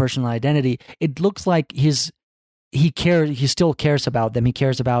his own personal identity, it looks like he still cares about them. He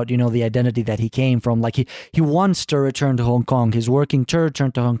cares about the identity that he came from. Like he wants to return to Hong Kong. He's working to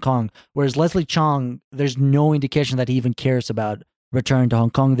return to Hong Kong. Whereas Leslie Chung, there's no indication that he even cares about return to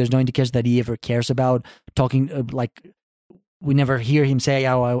Hong Kong. There's no indication that he ever cares about talking. We never hear him say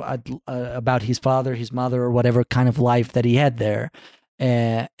about his father, his mother, or whatever kind of life that he had there.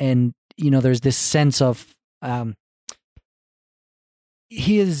 And there's this sense of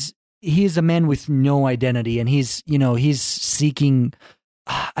he is a man with no identity, and he's seeking,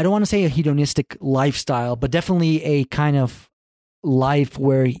 I don't want to say a hedonistic lifestyle, but definitely a kind of life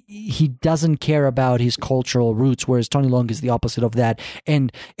where he doesn't care about his cultural roots, whereas Tony Leung is the opposite of that.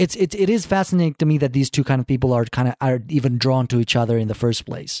 And it is fascinating to me that these two kind of people are even drawn to each other in the first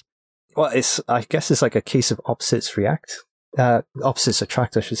place. Well, I guess it's like a case of opposites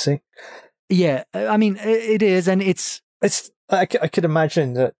attract, I should say. Yeah, I mean, it is, and I could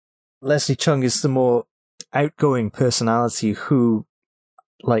imagine that Leslie Chung is the more outgoing personality who,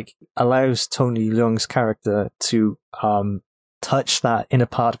 like, allows Tony Leung's character to touch that inner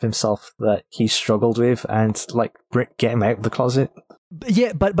part of himself that he struggled with and, like, get him out of the closet.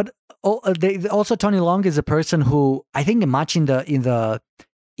 Yeah, but also Tony Leung is a person who I think much in line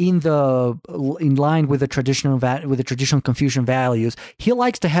with the traditional Confucian values, he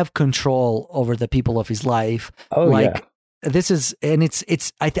likes to have control over the people of his life. Oh, like, yeah. This is, and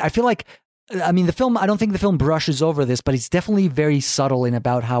I feel like, I mean, the film, I don't think the film brushes over this, but it's definitely very subtle in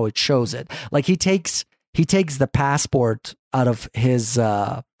about how it shows it. Like he takes the passport out of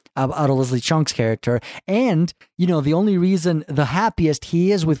Leslie Chung's character. And, the only reason the happiest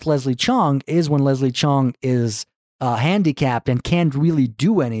he is with Leslie Chung is when Leslie Chung is handicapped and can't really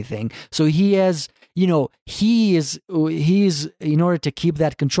do anything. So he has he is in order to keep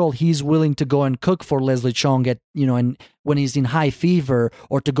that control, he's willing to go and cook for Leslie Chong at and when he's in high fever,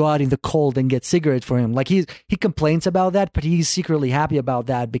 or to go out in the cold and get cigarettes for him. Like he complains about that, but he's secretly happy about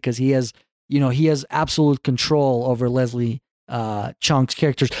that because he has absolute control over Leslie Chong's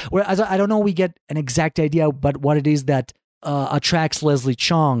characters. Whereas I don't know, we get an exact idea, but what it is that attracts Leslie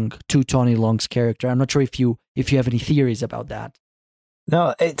Chong to Tony Leung's character. I'm not sure if you have any theories about that.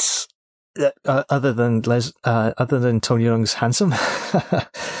 No, it's other than Tony Leung's handsome,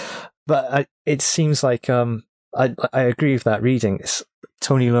 but it seems like I agree with that reading. It's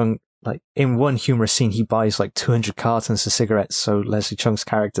Tony Leung, like in one humorous scene, he buys like 200 cartons of cigarettes so Leslie Chung's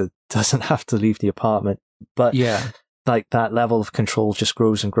character doesn't have to leave the apartment. But yeah, like that level of control just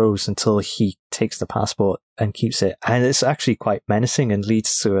grows and grows until he takes the passport and keeps it, and it's actually quite menacing and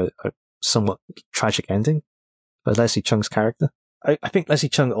leads to a somewhat tragic ending for Leslie Chung's character. I think Leslie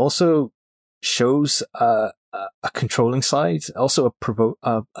Chung also shows a controlling side, also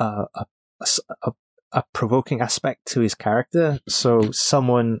a provoking aspect to his character. So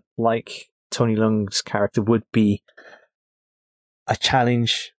someone like Tony Leung's character would be a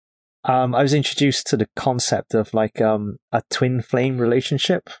challenge. I was introduced to the concept of like a twin flame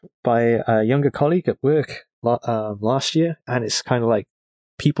relationship by a younger colleague at work last year, and it's kind of like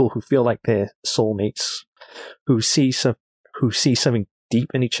people who feel like they're soulmates, who see something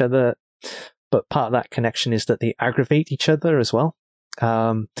deep in each other, but part of that connection is that they aggravate each other as well.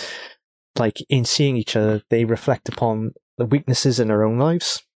 Like in seeing each other, they reflect upon the weaknesses in their own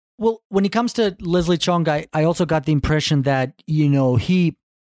lives. Well, when it comes to Leslie Chong, I also got the impression that, and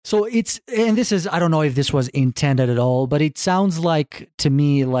this is, I don't know if this was intended at all, but it sounds like to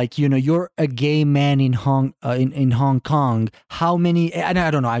me, like, you're a gay man in Hong Kong. How many, and I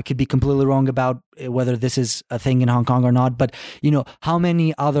don't know, I could be completely wrong about whether this is a thing in Hong Kong or not, but, how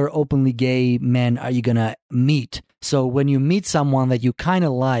many other openly gay men are you going to meet? So when you meet someone that you kind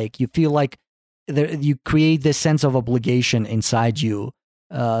of like, you feel like you create this sense of obligation inside you,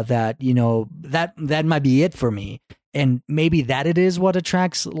 that might be it for me. And maybe that it is what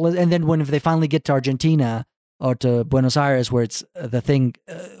attracts. And then if they finally get to Argentina or to Buenos Aires, where it's the thing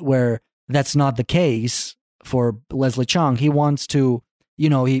where that's not the case for Leslie Chong, he wants to,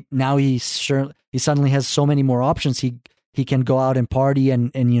 he suddenly has so many more options. He can go out and party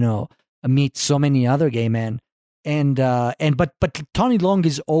and meet so many other gay men. But Tony Leung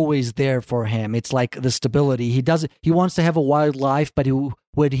is always there for him. It's like the stability. He wants to have a wild life, but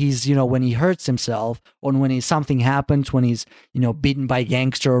when he hurts himself, or when something happens, when he's, beaten by a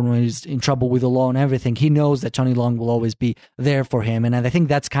gangster, or when he's in trouble with the law and everything, he knows that Tony Leung will always be there for him. And I think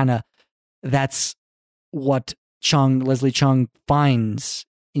that's what Leslie Chong finds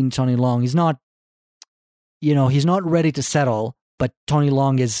in Tony Leung. He's not ready to settle, but Tony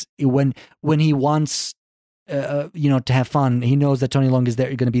Leung is, when he wants to have fun, he knows that Tony Leung is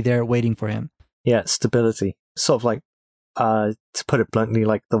going to be there waiting for him. Yeah, stability. Sort of like, to put it bluntly,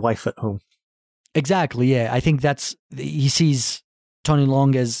 like the wife at home. Exactly, yeah. I think he sees Tony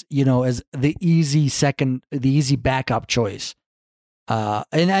Leung as, as the easy backup choice.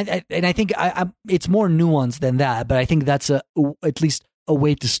 And I think it's more nuanced than that, but I think that's at least a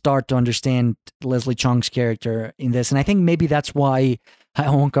way to start to understand Leslie Chong's character in this. And I think maybe that's why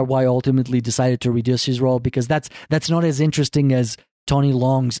Wong Kar-wai ultimately decided to reduce his role, because that's not as interesting as Tony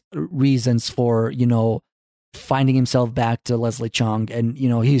Leung's reasons for, finding himself back to Leslie Chong and,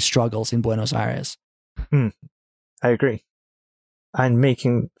 his struggles in Buenos Aires. I agree. And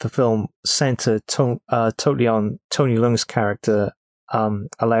making the film center totally on Tony Leung's character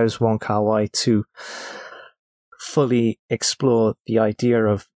allows Wong Kar-wai to fully explore the idea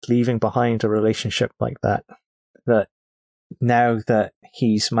of leaving behind a relationship like that. That now that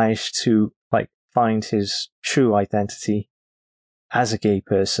he's managed to find his true identity as a gay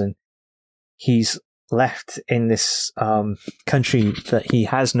person, he's left in this country that he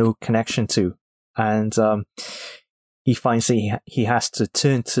has no connection to, and he finds that he has to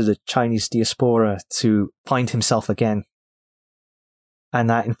turn to the Chinese diaspora to find himself again, and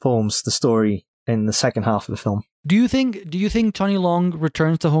that informs the story in the second half of the film. Do you think Tony Leung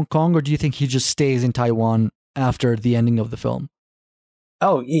returns to Hong Kong, or do you think he just stays in Taiwan after the ending of the film?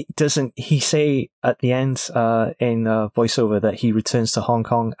 Oh, doesn't he say at the end in voiceover that he returns to Hong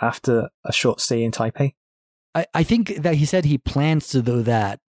Kong after a short stay in Taipei? I think that he said he plans to do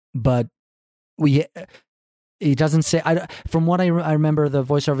that, but he doesn't say. From what I remember, the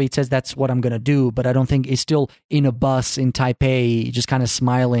voiceover, it says that's what I'm going to do, but I don't think he's still in a bus in Taipei, just kind of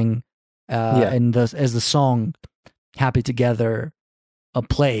smiling as the song "Happy Together"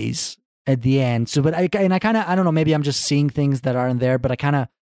 plays at the end. So, but I don't know, maybe I'm just seeing things that aren't there, but I kind of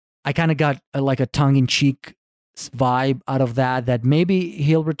I kind of got like a tongue-in-cheek vibe out of that maybe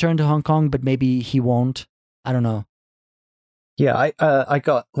he'll return to Hong Kong, but maybe he won't. I don't know. Yeah, I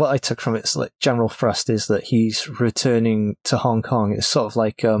got what I took from its like general thrust is that he's returning to Hong Kong. It's sort of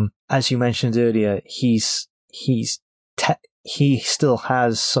like, as you mentioned earlier, he still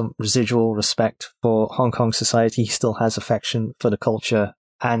has some residual respect for Hong Kong society. He still has affection for the culture,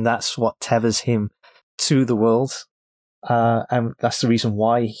 and that's what tethers him to the world. And that's the reason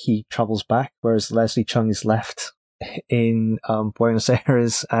why he travels back, whereas Leslie Chung is left in Buenos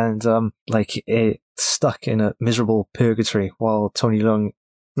Aires and stuck in a miserable purgatory, while Tony Leung,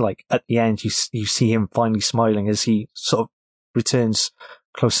 like at the end, you see him finally smiling as he sort of returns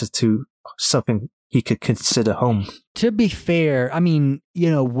closer to something he could consider home. To be fair, I mean,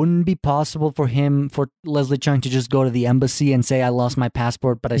 wouldn't it be possible for Leslie Chung to just go to the embassy and say, I lost my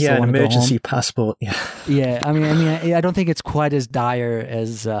passport, but I still want to go home? Yeah, emergency passport, yeah. Yeah, I mean, I don't think it's quite as dire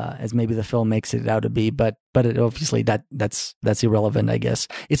as maybe the film makes it out to be, but obviously that's irrelevant, I guess.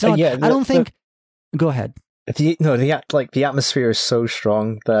 It's not, I don't think... Go ahead. The atmosphere is so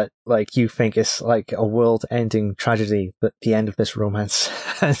strong that like you think it's like a world-ending tragedy at the end of this romance.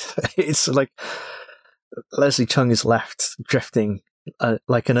 It's like Leslie Chung is left drifting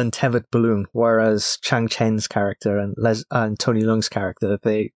like an untethered balloon, whereas Chang Chen's character and Tony Leung's character,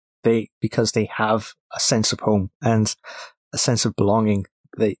 they because they have a sense of home and a sense of belonging,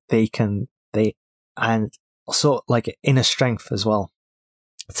 and also like inner strength as well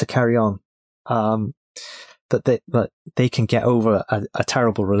to carry on. That they can get over a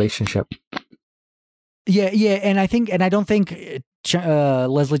terrible relationship. Yeah, and I don't think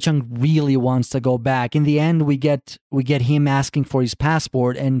Leslie Chung really wants to go back. In the end, we get him asking for his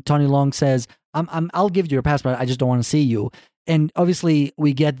passport, and Tony Leung says, "I'll give you your passport. I just don't want to see you." And obviously,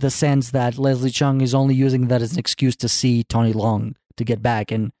 we get the sense that Leslie Chung is only using that as an excuse to see Tony Leung to get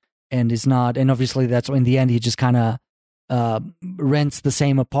back, and is not. And obviously, that's in the end he just kind of rents the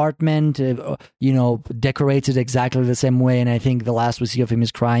same apartment, decorates it exactly the same way. And I think the last we see of him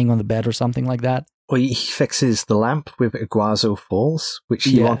is crying on the bed or something like that. Well, he fixes the lamp with Iguazu Falls, which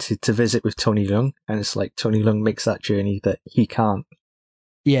he wanted to visit with Tony Leung. And it's like Tony Leung makes that journey that he can't.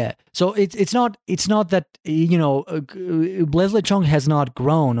 Yeah. So it's not that, Leslie Chung has not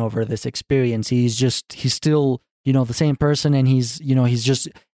grown over this experience. He's still, the same person, and he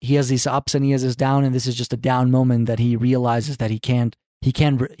has these ups and he has his down, and this is just a down moment that he realizes that he doesn't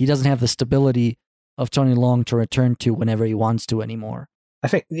have the stability of Tony Leung to return to whenever he wants to anymore. I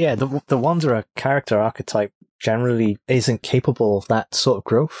think, the Wanderer character archetype generally isn't capable of that sort of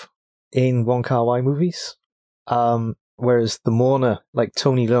growth in Wong Kar-wai movies. Whereas the mourner, like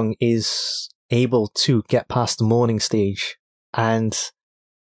Tony Leung, is able to get past the mourning stage and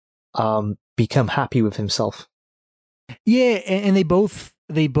become happy with himself. Yeah, and they both,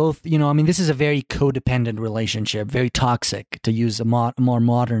 this is a very codependent relationship, very toxic, to use a more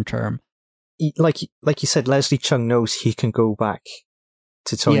modern term. Like you said, Leslie Chung knows he can go back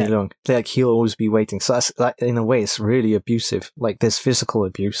to Tony Leung. Like, he'll always be waiting. So in a way, it's really abusive. Like, there's physical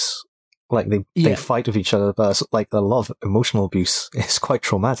abuse. Like, they fight with each other, but like the love, emotional abuse is quite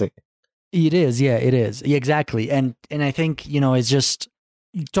traumatic. It is, yeah, it is. Yeah, exactly. And I think, it's just,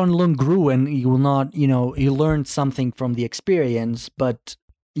 Tony Leung grew, and he will not, he learned something from the experience, but,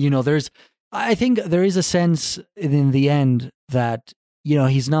 I think there is a sense in the end that,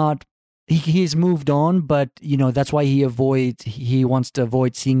 he's moved on, but, that's why he wants to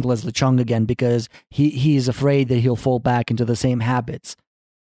avoid seeing Leslie Chung again, because he is afraid that he'll fall back into the same habits.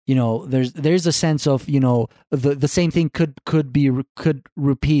 There's a sense of, the same thing could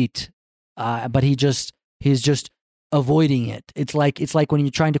repeat, but he's just avoiding it. It's like when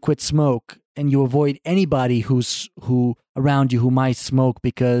you're trying to quit smoke and you avoid anybody who around you who might smoke,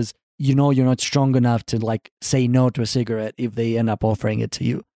 because you're not strong enough to like say no to a cigarette if they end up offering it to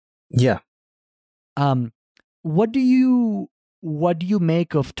you. Yeah. What do you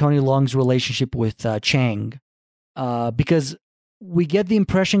make of Tony Leung's relationship with Chang? Because we get the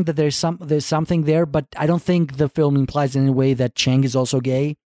impression that there's something there, but I don't think the film implies in any way that Chang is also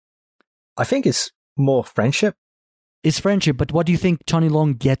gay. I think it's more friendship. It's friendship, but what do you think Tony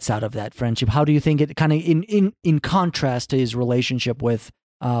Leung gets out of that friendship? How do you think it kind of in contrast to his relationship with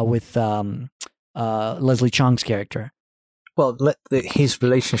Leslie Chung's character? Well, his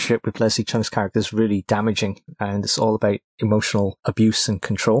relationship with Leslie Chung's character is really damaging, and it's all about emotional abuse and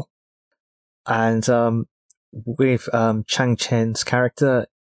control. And with Chang Chen's character,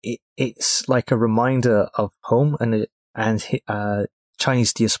 it's like a reminder of home and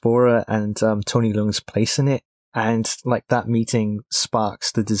Chinese diaspora and Tony Leung's place in it. And like that meeting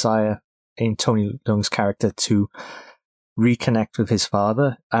sparks the desire in Tony Leung's character to reconnect with his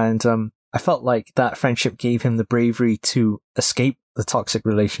father. And I felt like that friendship gave him the bravery to escape the toxic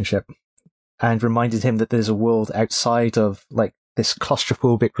relationship and reminded him that there's a world outside of like this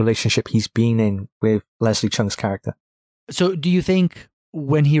claustrophobic relationship he's been in with Leslie Chung's character. So do you think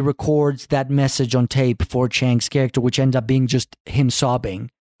when he records that message on tape for Chang's character, which ends up being just him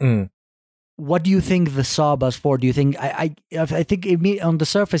sobbing, what do you think the sob is for? Do you think I think on the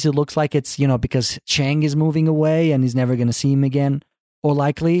surface it looks like it's, because Chang is moving away and he's never going to see him again, or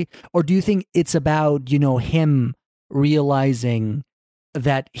likely, or do you think it's about him realizing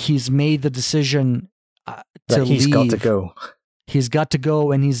that he's made the decision to he's leave? got to go. He's got to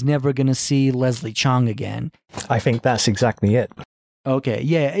go, and he's never going to see Leslie Chung again. I think that's exactly it. Okay,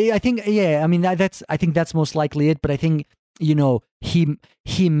 yeah, I think, I mean, I think that's most likely it, but I think,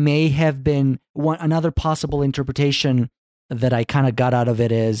 he may have been another possible interpretation that I kind of got out of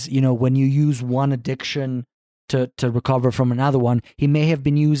it is, when you use one addiction to recover from another one, he may have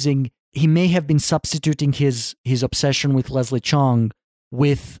been substituting his obsession with Leslie Chung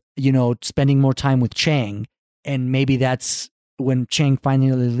with, spending more time with Chang. And maybe that's when Chang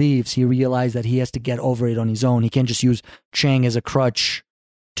finally leaves, he realized that he has to get over it on his own. He can't just use Chang as a crutch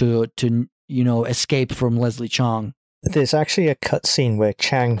to escape from Leslie Chung. There's actually a cut scene where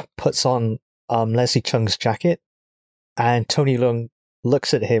Chang puts on Leslie Chung's jacket, and Tony Leung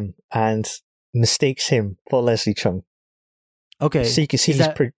looks at him and mistakes him for Leslie Chung. Okay, so you can see he's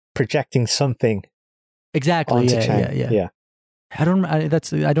projecting something. Exactly. Onto Chang. Yeah. I don't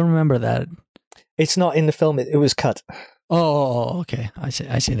remember that. It's not in the film. It was cut. Oh, okay. I see.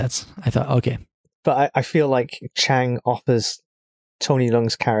 I thought, okay. But I feel like Chang offers Tony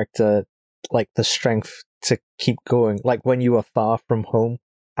Leung's character like the strength to keep going. Like when you are far from home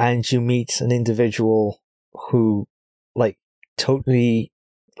and you meet an individual who like totally,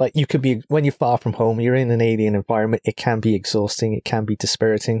 like you could be, when you're far from home, you're in an alien environment, it can be exhausting, it can be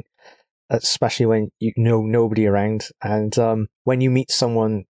dispiriting, especially when you know nobody around. And when you meet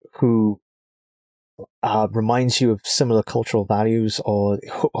someone who reminds you of similar cultural values or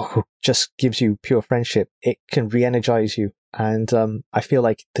who just gives you pure friendship, it can re-energize you. And I feel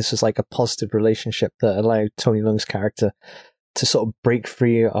like this was like a positive relationship that allowed Tony Leung's character to sort of break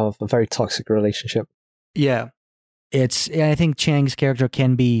free of a very toxic relationship. Yeah. I think Chang's character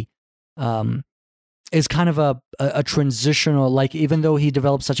can be, is kind of a transitional, like even though he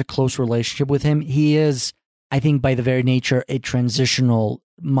developed such a close relationship with him, he is, I think by the very nature, a transitional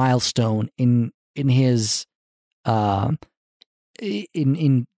milestone in his, in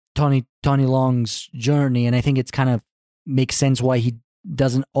Tony Leung's journey. And I think it's kind of makes sense why he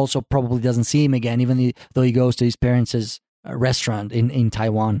probably doesn't see him again, even though he goes to his parents' restaurant in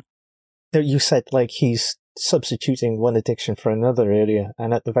Taiwan. You said like he's substituting one addiction for another earlier,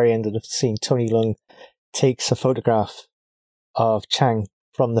 and at the very end of the scene, Tony Leung takes a photograph of Chang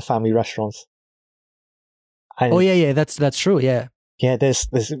from the family restaurant. And yeah, that's true. Yeah, there's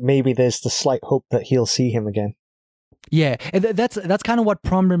the slight hope that he'll see him again. Yeah, and that's kind of what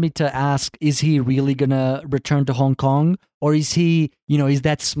prompted me to ask: is he really gonna return to Hong Kong, or is he, is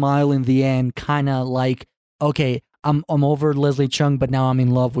that smile in the end kind of like, okay, I'm over Leslie Chung, but now I'm in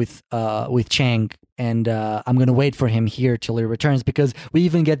love with Chang, and I'm gonna wait for him here till he returns, because we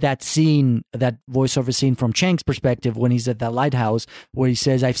even get that scene, that voiceover scene from Chang's perspective when he's at that lighthouse where he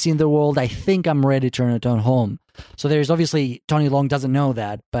says, "I've seen the world. I think I'm ready to return home." So there's obviously, Tony Leung doesn't know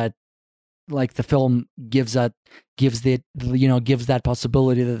that, but like the film gives that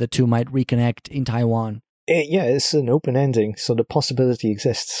possibility that the two might reconnect in Taiwan. It's an open ending, so the possibility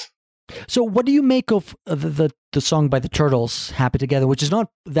exists. So what do you make of the song by the Turtles, "Happy Together," which is not,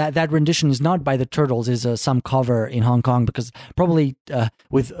 that rendition is not by the Turtles, is some cover in Hong Kong, because probably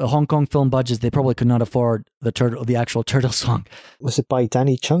with Hong Kong film budgets, they probably could not afford the actual Turtle song. Was it by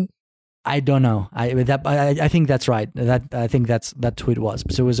Danny Chung? I don't know. I think that's right. I think that's who it was.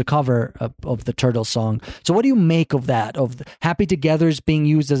 So it was a cover of the Turtles song. So what do you make of that? Of the "Happy Together" is being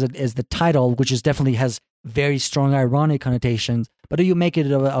used as the title, which is definitely has very strong ironic connotations. But do you make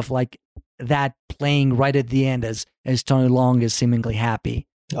it of like that playing right at the end as Tony Leung is seemingly happy?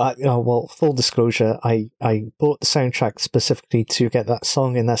 Well, full disclosure, I bought the soundtrack specifically to get that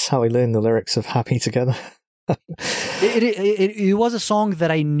song, and that's how I learned the lyrics of "Happy Together." It was a song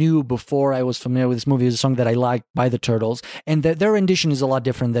that I knew before I was familiar with this movie. It's a song that I liked by the Turtles, and their rendition is a lot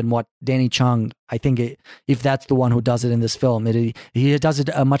different than what Danny Chung, I think, if that's the one who does it in this film, he does it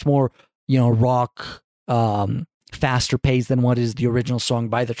a much more rock, faster pace than what is the original song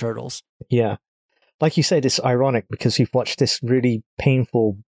by the Turtles. Yeah, like you said, it's ironic because you've watched this really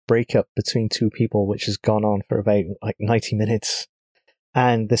painful breakup between two people, which has gone on for about like 90 minutes,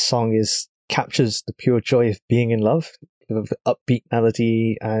 and this song captures the pure joy of being in love. of upbeat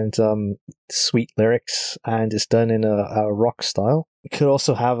melody and sweet lyrics, and it's done in a rock style. It could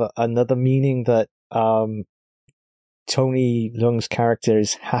also have another meaning that Tony Leung's character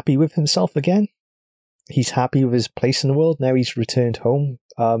is happy with himself again. He's happy with his place in the world. Now he's returned home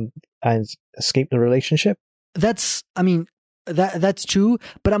and escaped the relationship. That's true,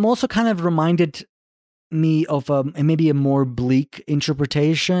 but I'm also kind of reminded me of maybe a more bleak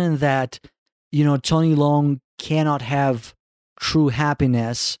interpretation that, Tony Leung cannot have true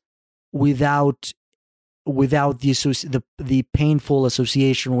happiness without the painful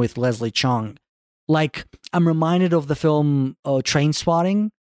association with Leslie Chung. Like, I'm reminded of the film Trainspotting,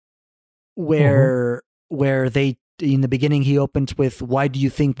 where they, in the beginning, he opens with, "Why do you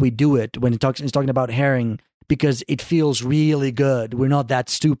think we do it?" When he's talking about Herring, because it feels really good. We're not that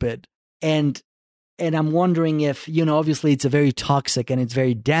stupid. And I'm wondering if, obviously it's a very toxic and it's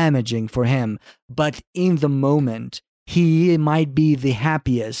very damaging for him, but in the moment, he might be the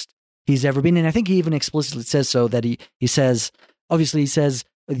happiest he's ever been. And I think he even explicitly says so, that he says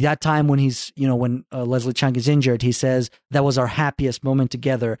that time when he's, when Leslie Chung is injured, he says that was our happiest moment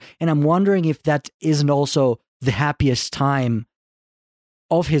together. And I'm wondering if that isn't also the happiest time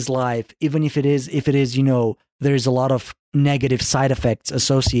of his life, even if it is, there's a lot of negative side effects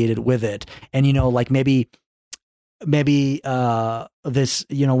associated with it. And, like maybe this,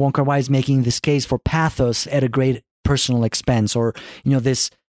 Wong Kar-wai is making this case for pathos at a great personal expense, or, this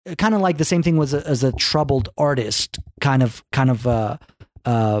kind of like the same thing was as a troubled artist kind of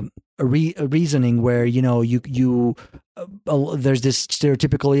reasoning where, there's this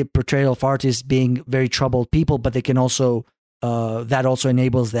stereotypical portrayal of artists being very troubled people, but they can also, that also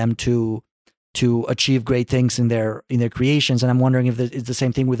enables them to achieve great things in their creations. And I'm wondering if it's the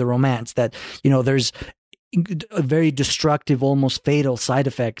same thing with the romance, that, there's a very destructive, almost fatal side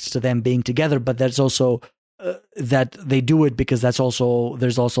effects to them being together, but there's also that they do it because there's also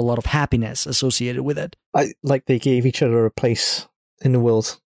a lot of happiness associated with it. Like they gave each other a place in the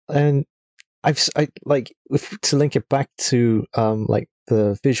world. And to link it back to like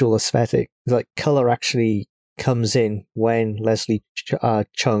the visual aesthetic, like color actually comes in when Leslie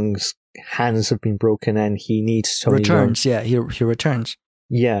Chung's hands have been broken and he needs Tony returns. Leung. Yeah, he returns.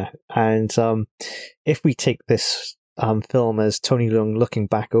 Yeah, and if we take this film as Tony Leung looking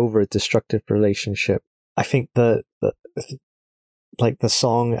back over a destructive relationship, I think the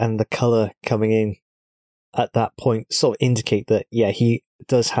song and the color coming in at that point sort of indicate that, yeah, he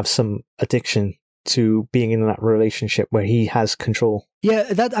does have some addiction to being in that relationship where he has control. Yeah,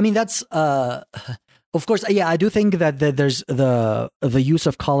 that's of course, yeah, I do think that there's the use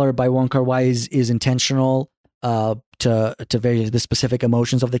of color by Wong Kar-wai is intentional to vary the specific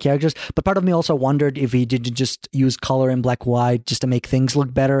emotions of the characters. But part of me also wondered if he didn't just use color and black and white just to make things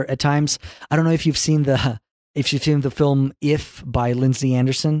look better at times. I don't know if you've seen the film If by Lindsay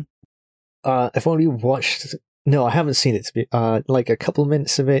Anderson. I've only watched. No, I haven't seen it. To be like a couple of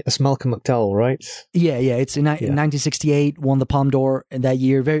minutes of it. It's Malcolm McDowell, right? Yeah. It's in 1968. Won the Palme d'Or in that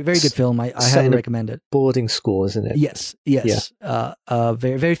year. Very, very good film. I highly recommend it. Boarding school, isn't it? Yes. Yeah.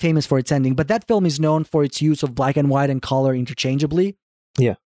 Very, very famous for its ending. But that film is known for its use of black and white and color interchangeably.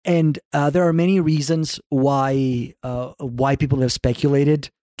 Yeah. And there are many reasons why people have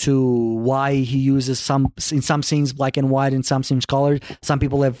speculated to why he uses in some scenes black and white, in some scenes color. Some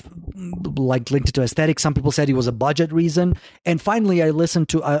people have linked it to aesthetics. Some people said it was a budget reason. And finally, I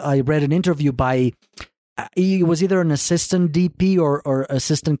read an interview by, he was either an assistant DP or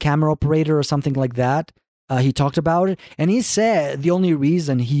assistant camera operator or something like that. He talked about it, and he said the only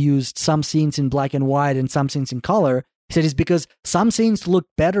reason he used some scenes in black and white and some scenes in color, he said, is because some scenes look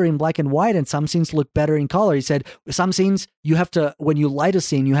better in black and white and some scenes look better in color. He said, some scenes you have to, when you light a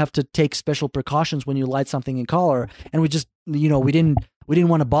scene, you have to take special precautions when you light something in color. And we just, we didn't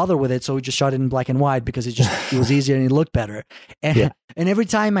want to bother with it. So we just shot it in black and white because it was easier and it looked better. And every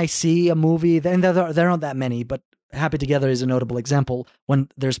time I see a movie, and there aren't that many, but Happy Together is a notable example. When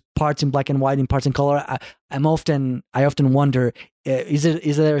there's parts in black and white and parts in color, I often wonder, is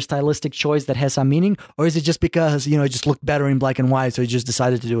there a stylistic choice that has some meaning, or is it just because it just looked better in black and white, so he just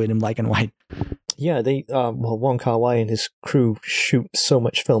decided to do it in black and white? Yeah, Wong Kar-wai and his crew shoot so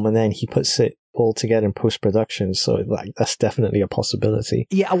much film, and then he puts it all together in post production. So that's definitely a possibility.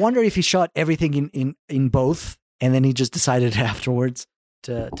 Yeah, I wonder if he shot everything in both, and then he just decided afterwards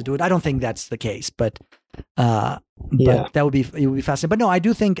to do it. I don't think that's the case, but that would be fascinating. But no, I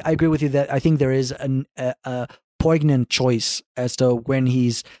agree with you that I think there is a poignant choice as to when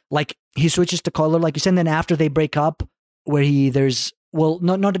he switches to color, like you said, and then after they break up, where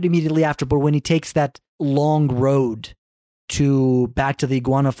not immediately after, but when he takes that long road back to the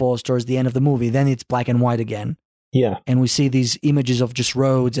Iguana Falls towards the end of the movie, then it's black and white again. Yeah. And we see these images of just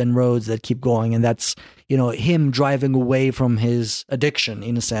roads and roads that keep going. And that's, him driving away from his addiction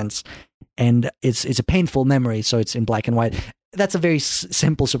in a sense. And it's a painful memory. So it's in black and white. That's a very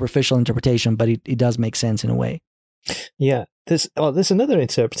simple, superficial interpretation, but it does make sense in a way. Yeah. There's another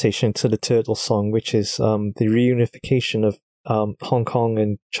interpretation to the Turtle song, which is the reunification of Hong Kong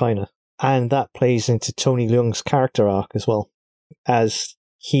and China. And that plays into Tony Leung's character arc as well. As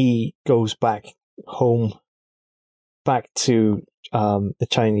he goes back home, back to the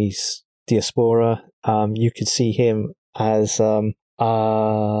Chinese diaspora, you could see him as you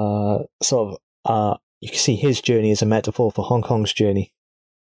can see his journey as a metaphor for Hong Kong's journey.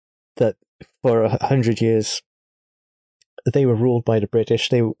 That for 100 years, they were ruled by the British.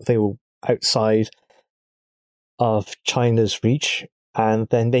 They were outside of China's reach, and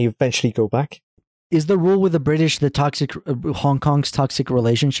then they eventually go back. Is the rule with the British the toxic Hong Kong's toxic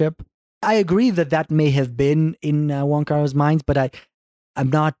relationship? I agree that may have been in Wong Kar-wai's mind, but I'm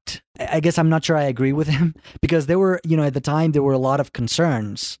not. I guess I'm not sure I agree with him, because there were, at the time there were a lot of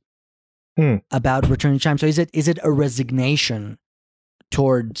concerns about returning to China. So is it a resignation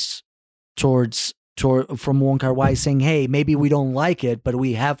towards from Wong Kar-wai saying, hey, maybe we don't like it, but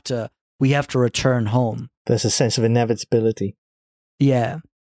we have to return home. There's a sense of inevitability. Yeah.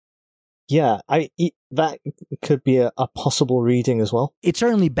 Yeah, that could be a possible reading as well. It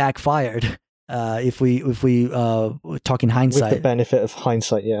certainly backfired. If we talk in hindsight, with the benefit of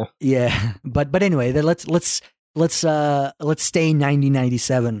hindsight, yeah. Yeah, but anyway, then let's stay in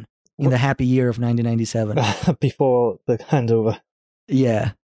 1997, in the happy year of 1997, before the handover.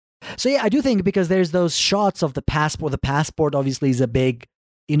 Yeah. So yeah, I do think, because there's those shots of the passport. The passport obviously is a big,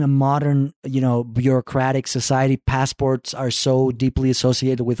 in a modern, bureaucratic society, passports are so deeply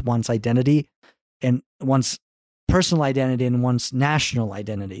associated with one's identity, and one's personal identity and one's national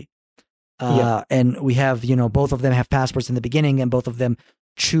identity. And we have, both of them have passports in the beginning, and both of them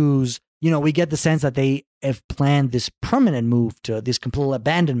choose, we get the sense that they have planned this permanent move to this complete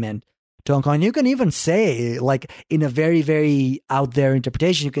abandonment to Hong Kong. You can even say, like, in a very, very out there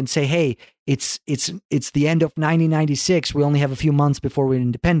interpretation, you can say, hey, it's the end of 1996. We only have a few months before we're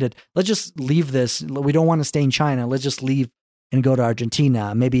independent. Let's just leave this. We don't want to stay in China. Let's just leave and go to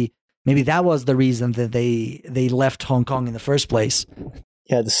Argentina. Maybe that was the reason that they left Hong Kong in the first place.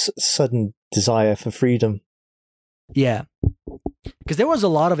 Yeah, the sudden desire for freedom. Yeah. Because there was a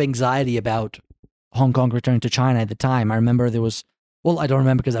lot of anxiety about Hong Kong returning to China at the time. I remember there was, well, I don't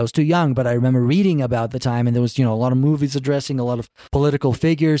remember because I was too young, but I remember reading about the time, and there was, a lot of movies addressing a lot of political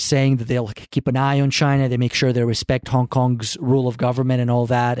figures saying that they'll keep an eye on China. They make sure they respect Hong Kong's rule of government and all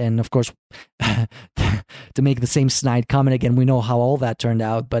that. And of course, to make the same snide comment again, we know how all that turned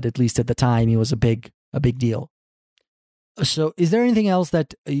out, but at least at the time, it was a big deal. So is there anything else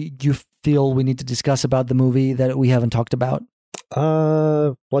that you feel we need to discuss about the movie that we haven't talked about?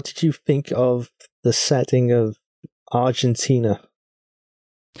 What did you think of the setting of Argentina?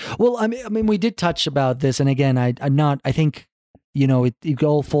 Well, I mean, we did touch about this, and again, I think, it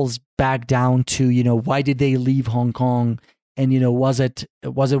all falls back down to, why did they leave Hong Kong? And, was it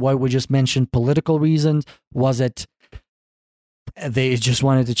what we just mentioned, political reasons? Was it they just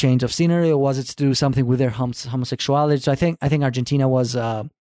wanted a change of scenery, or was it to do something with their homosexuality? So I think Argentina was a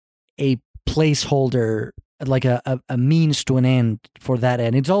placeholder, like a means to an end for that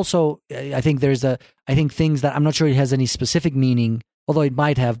end. It's also, I think things that I'm not sure it has any specific meaning, although it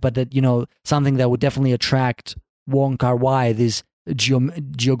might have, but that, something that would definitely attract Wong Kar-wai, these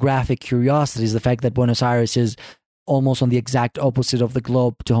geographic curiosities, the fact that Buenos Aires is almost on the exact opposite of the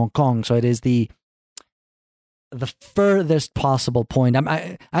globe to Hong Kong. So it is the furthest possible point.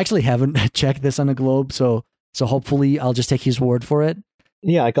 I actually haven't checked this on a globe, so hopefully I'll just take his word for it.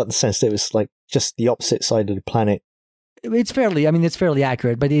 Yeah, I got the sense that it was like just the opposite side of the planet. It's fairly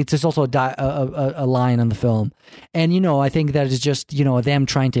accurate, but it's also a line on the film. And, I think that is just, them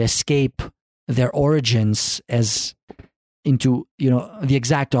trying to escape their origins as into, the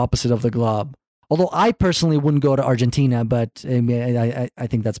exact opposite of the globe. Although I personally wouldn't go to Argentina, but I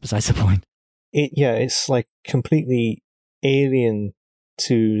think that's besides the point. It's like completely alien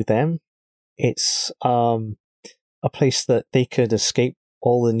to them. It's a place that they could escape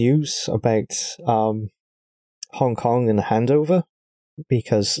all the news about Hong Kong and the handover,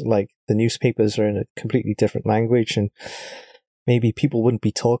 because like the newspapers are in a completely different language, and maybe people wouldn't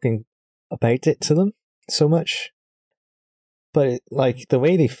be talking about it to them so much. But like the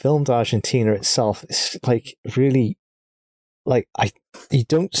way they filmed Argentina itself is like really, like you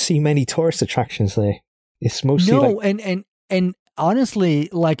don't see many tourist attractions there. It's mostly and honestly,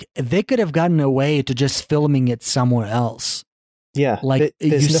 like they could have gotten away to just filming it somewhere else. Yeah, Like you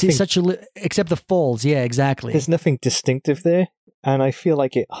there's see nothing, such except the falls. Yeah, exactly. there's nothing distinctive there, and I feel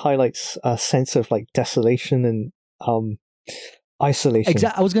like it highlights a sense of like desolation and isolation.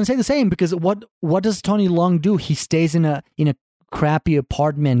 Exactly. I was going to say the same, because what does Tony Leung do? He stays in a crappy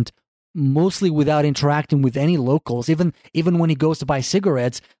apartment, mostly without interacting with any locals. Even when he goes to buy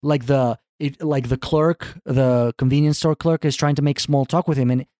cigarettes, like the clerk, the convenience store clerk, is trying to make small talk with him,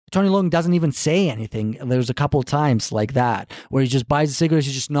 and Tony Leung doesn't even say anything. There's a couple of times like that where he just buys the cigarettes,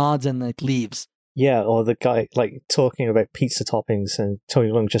 he just nods and like leaves. Yeah, or the guy like talking about pizza toppings, and Tony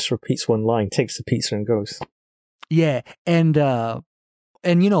Leung just repeats one line, takes the pizza, and goes. Yeah, and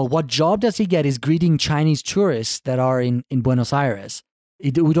you know what job does he get? Is greeting Chinese tourists that are in Buenos Aires.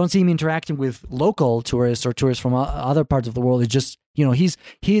 We don't see him interacting with local tourists or tourists from other parts of the world. It's just, you know, he's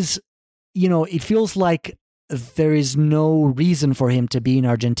you know, it feels like there is no reason for him to be in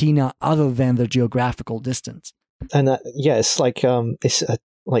Argentina other than the geographical distance. And yeah, it's like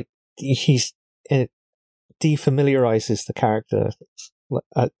like he's it defamiliarizes the character.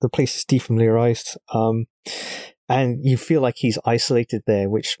 The place is defamiliarized, and you feel like he's isolated there,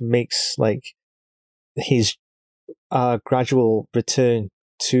 which makes like his gradual return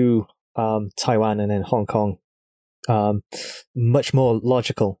to Taiwan and then Hong Kong much more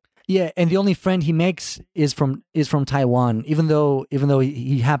logical. Yeah, and the only friend he makes is from Taiwan, even though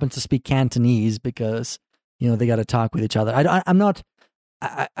he happens to speak Cantonese, because you know they got to talk with each other.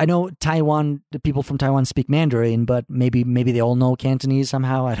 I know Taiwan. The people from Taiwan speak Mandarin, but maybe they all know Cantonese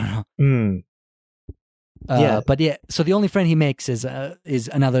somehow. I don't know. Yeah, but yeah. So the only friend he makes is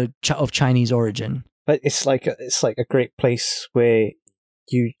another of Chinese origin. But it's like a great place where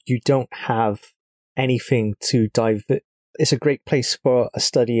you don't have anything to divert. It's a great place for a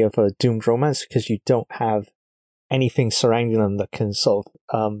study of a doomed romance, because you don't have anything surrounding them that can sort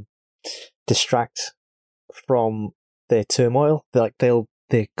of distract from their turmoil.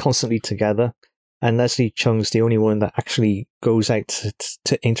 They're constantly together, and Leslie Chung's the only one that actually goes out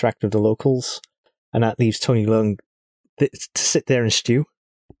to interact with the locals, and that leaves Tony Leung to sit there and stew.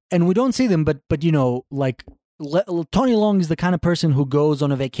 And we don't see them, but you know, like Tony Leung is the kind of person who goes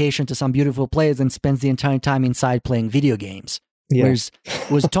on a vacation to some beautiful place and spends the entire time inside playing video games. Yeah. Whereas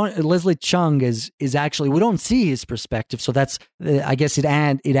Leslie Chung is actually, we don't see his perspective, so that's I guess it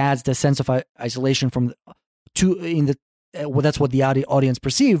adds the sense of isolation that's what the audience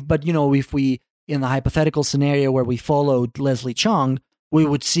perceive. But you know, if we, in the hypothetical scenario where we followed Leslie Chung, we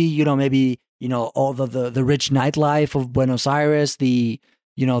would see, you know, maybe, you know, all the rich nightlife of Buenos Aires, the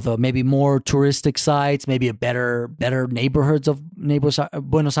maybe more touristic sites, maybe a better neighborhoods of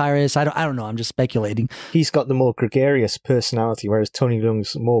Buenos Aires. I don't know. I'm just speculating. He's got the more gregarious personality, whereas Tony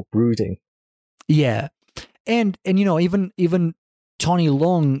Leung's more brooding. Yeah, and you know, even Tony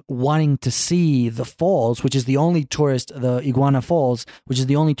Leung wanting to see the falls, which is the only the Iguana Falls, which is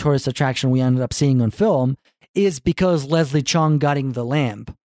the only tourist attraction we ended up seeing on film, is because Leslie Chung got him the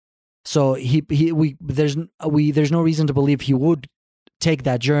lamp. So there's no reason to believe he would take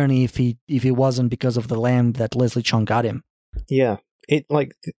that journey if he wasn't because of the lamp that Leslie Chung got him. Yeah,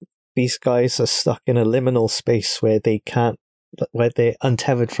 these guys are stuck in a liminal space where they're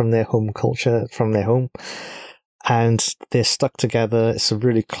untethered from their home culture, from their home, and they're stuck together. It's a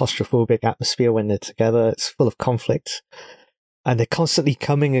really claustrophobic atmosphere when they're together. It's full of conflict, and they're constantly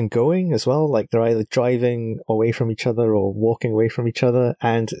coming and going as well. Like they're either driving away from each other or walking away from each other,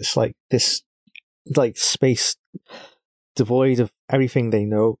 and it's like this, like space devoid of everything they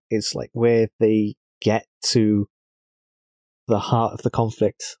know is like where they get to the heart of the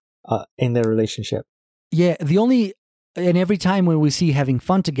conflict in their relationship. Yeah, and every time when we see having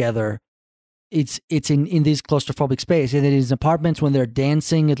fun together, it's in this claustrophobic space. And in his apartments, when they're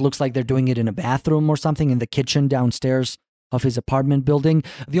dancing, it looks like they're doing it in a bathroom or something in the kitchen downstairs of his apartment building.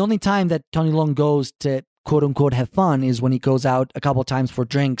 The only time that Tony Leung goes to quote unquote have fun is when he goes out a couple of times for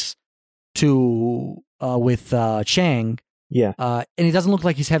drinks with Chang. Yeah. And it doesn't look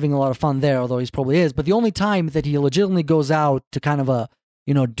like he's having a lot of fun there, although he probably is. But the only time that he legitimately goes out to kind of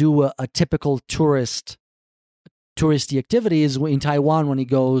do a typical touristy activity is in Taiwan, when he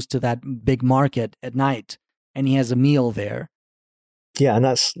goes to that big market at night and he has a meal there. Yeah, and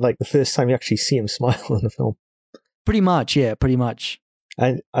that's like the first time you actually see him smile in the film. Pretty much, yeah, pretty much.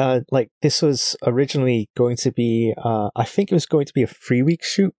 And this was originally going to be, I think it was going to be a 3-week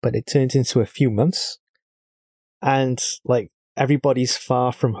shoot, but it turned into a few months. And like everybody's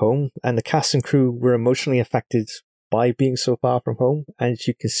far from home, and the cast and crew were emotionally affected by being so far from home, and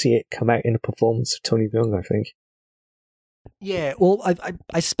you can see it come out in the performance of Tony Leung, I think. Yeah, well, I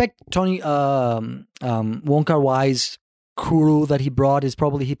expect Tony Wong Kar-wai's crew that he brought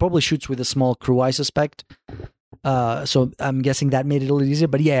he probably shoots with a small crew, I suspect. So I'm guessing that made it a little easier.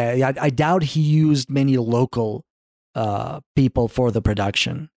 But yeah, I doubt he used many local people for the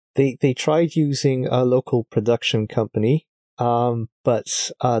production. They tried using a local production company,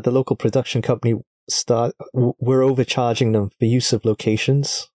 but the local production company were overcharging them for use of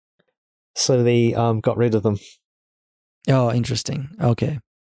locations, so they got rid of them. Oh, interesting. Okay.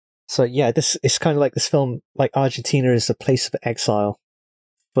 So yeah, it's kind of like this film, like Argentina is a place of exile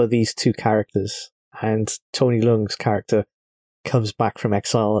for these two characters, and Tony Leung's character comes back from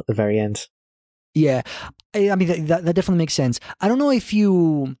exile at the very end. Yeah, I mean that definitely makes sense. I don't know if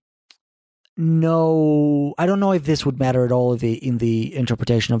you know. I don't know if this would matter at all in the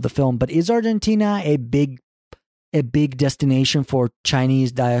interpretation of the film. But is Argentina a big destination for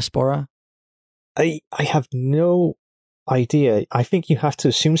Chinese diaspora? I have no idea. I think you have to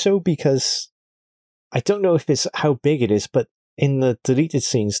assume so, because I don't know if it's how big it is, but in the deleted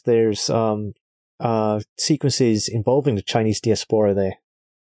scenes, there's sequences involving the Chinese diaspora there.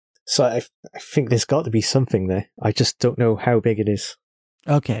 So I think there's got to be something there. I just don't know how big it is.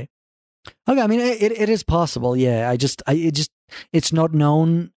 Okay. I mean, it is possible. Yeah. It's not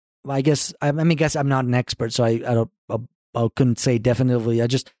known. I guess I'm not an expert, so I couldn't say definitively. I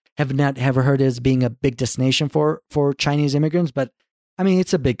just have not ever heard it as being a big destination for Chinese immigrants, but I mean,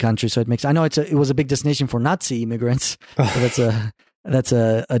 it's a big country, so it makes. I know it was a big destination for Nazi immigrants, but that's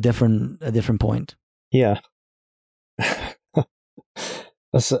a different point. Yeah.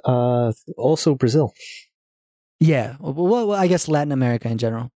 That's also Brazil. Yeah. Well, I guess Latin America in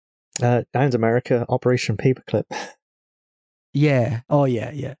general. And America, Operation Paperclip. Yeah. Oh,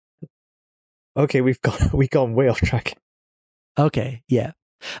 yeah. Okay, we've gone way off track. Okay. Yeah.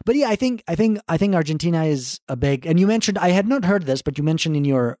 But yeah, I think Argentina is a big, and you mentioned, I had not heard this, but you mentioned in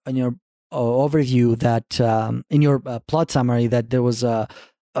your overview that in your plot summary that there was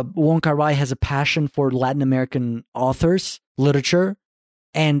Wong Kar-wai has a passion for Latin American authors, literature,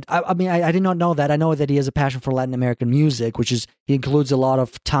 and I mean I did not know that. I know that he has a passion for Latin American music, which is he includes a lot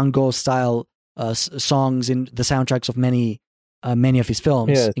of tango style songs in the soundtracks of many of his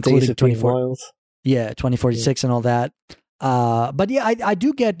films, including 2046 and all that. But yeah, I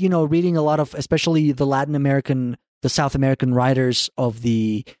do get, reading a lot of, especially the South American writers of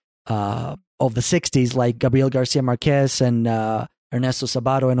the 60s, like Gabriel Garcia Marquez and Ernesto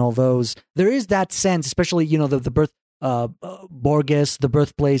Sabato and all those. There is that sense, especially, the birth, Borges, the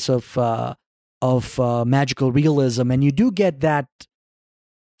birthplace of magical realism. And you do get that,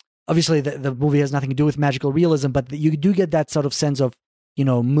 obviously the movie has nothing to do with magical realism, but you do get that sort of sense of,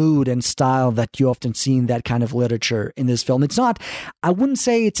 mood and style that you often see in that kind of literature in this film. It's not, I wouldn't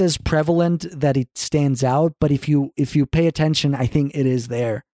say it's as prevalent that it stands out, but if you pay attention, I think it is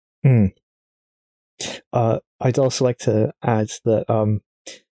there. I'd also like to add that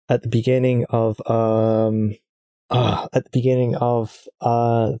at the beginning of the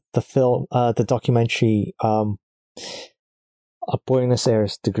film, the documentary Buenos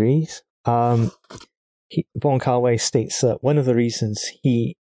Aires Degrees, Wong Kar-wai states that one of the reasons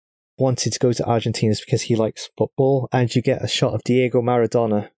he wanted to go to Argentina is because he likes football, and you get a shot of Diego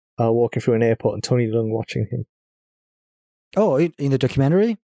Maradona walking through an airport and Tony Leung watching him. Oh, in the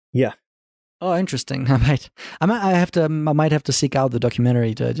documentary? Yeah. Oh, interesting. I might have to seek out the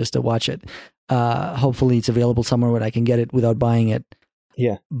documentary to watch it. Hopefully, it's available somewhere where I can get it without buying it.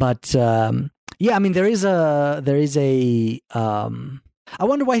 Yeah. But yeah, I mean, there is a. I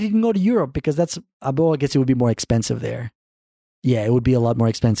wonder why he didn't go to Europe, because I guess it would be more expensive there. Yeah, it would be a lot more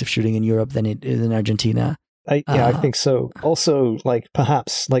expensive shooting in Europe than it is in Argentina. I think so. Also,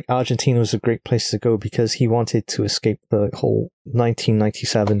 perhaps Argentina was a great place to go because he wanted to escape the whole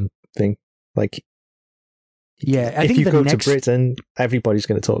 1997 thing. Yeah, I if think you go to Britain, everybody's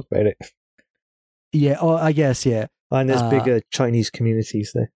going to talk about it. Yeah, I guess, yeah. And there's bigger Chinese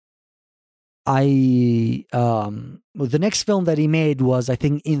communities there. The next film that he made was, I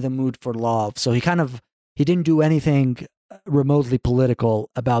think, In the Mood for Love. So he didn't do anything remotely political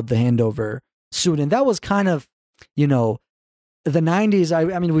about the handover soon. And that was kind of, the 90s.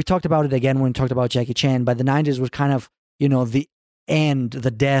 I mean, we talked about it again when we talked about Jackie Chan, but the 90s was kind of, the end,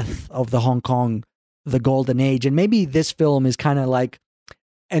 the death of the Hong Kong, the golden age. And maybe this film is kind of like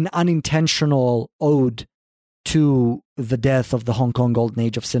an unintentional ode to the death of the Hong Kong golden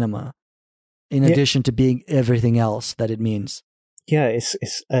age of cinema, in addition to being everything else that it means. Yeah, it's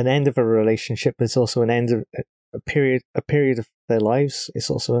an end of a relationship. It's also an end of a period of their lives. It's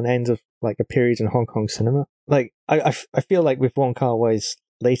also an end of a period in Hong Kong cinema. I feel like with Wong Kar-wai's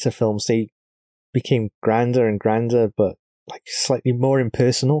later films, they became grander and grander, but slightly more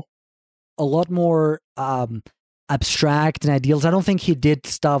impersonal. A lot more abstract and ideals. I don't think he did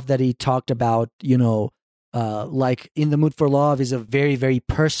stuff that he talked about, like In the Mood for Love is a very, very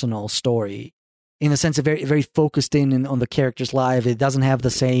personal story, in the sense of very, very focused in on the character's life. It doesn't have the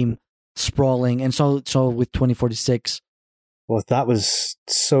same sprawling, and so with 2046. Well, that was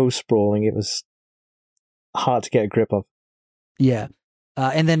so sprawling. It was hard to get a grip of. Yeah.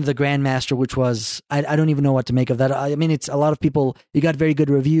 And then the Grandmaster, which was, I don't even know what to make of that. I mean, it's a lot of people, you got very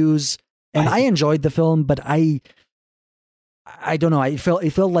good reviews, and I enjoyed the film, but I don't know. It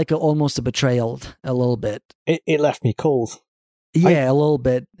felt like almost a betrayal a little bit. It left me cold. Yeah, a little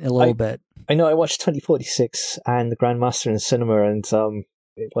bit. I know I watched 2046 and the Grandmaster in the cinema, and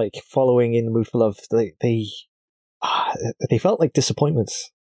like following In the Mood for Love, they felt like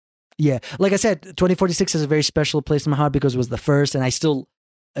disappointments. Yeah, like I said, 2046 has a very special place in my heart because it was the first, and I still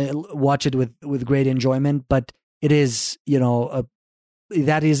watch it with great enjoyment. But it is,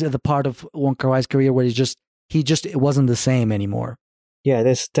 that is the part of Wong Kar-wai's career where it wasn't the same anymore. Yeah,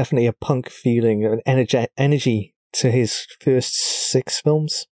 there's definitely a punk feeling, an energy to his first 6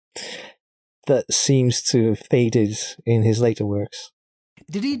 films that seems to have faded in his later works.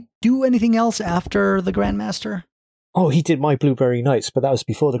 Did he do anything else after the Grandmaster? Oh, he did My Blueberry Nights, but that was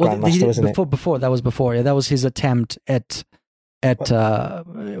before the Grandmaster, wasn't it? Before, that was before. Yeah, that was his attempt at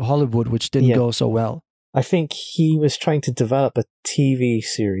Hollywood, which didn't go so well. I think he was trying to develop a TV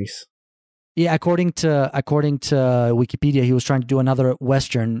series. Yeah, according to Wikipedia, he was trying to do another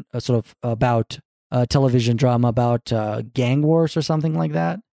Western, sort of about television drama about gang wars or something like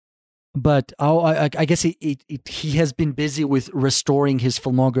that. But I guess he has been busy with restoring his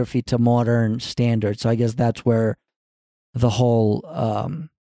filmography to modern standards. So I guess that's where the whole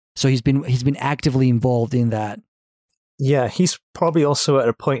so he's been actively involved in that. Yeah, he's probably also at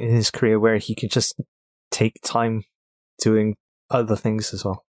a point in his career where he could just take time doing other things as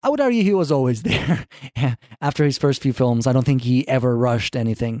well. I would argue he was always there. After his first few films, I don't think he ever rushed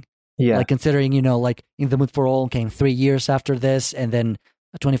anything. Yeah. Like considering, like In the Mood for All came 3 years after this, and then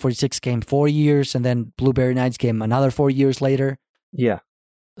 2046 came 4 years, and then Blueberry Nights came another 4 years later. Yeah.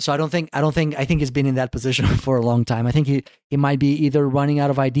 So I think he's been in that position for a long time. I think he might be either running out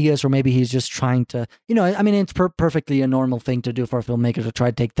of ideas, or maybe he's just trying to, it's perfectly a normal thing to do for a filmmaker to try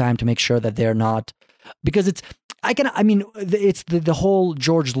to take time to make sure that they're not, because it's the whole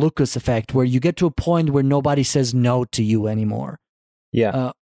George Lucas effect where you get to a point where nobody says no to you anymore.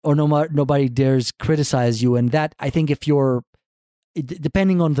 Yeah. Or nobody dares criticize you. And that, I think if you're,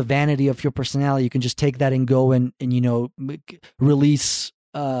 depending on the vanity of your personality, you can just take that and go and release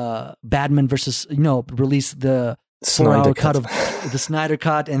Batman versus, release the 4-hour cut of the Snyder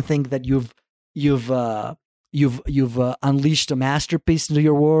Cut and think that you've unleashed a masterpiece into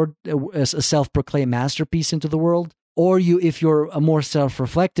your world, a self-proclaimed masterpiece into the world. Or if you're a more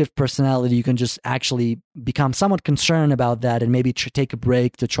self-reflective personality, you can just actually become somewhat concerned about that and maybe take a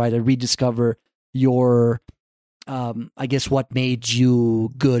break to try to rediscover your, I guess, what made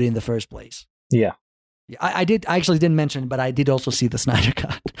you good in the first place. Yeah. I actually didn't mention, but I did also see the Snyder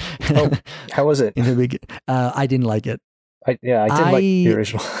Cut. Oh, how was it? In the beginning, I didn't like it. I didn't like the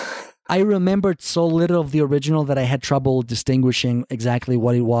original. I remembered so little of the original that I had trouble distinguishing exactly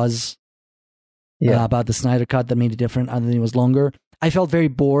what it was about the Snyder Cut that made it different, other than it was longer. I felt very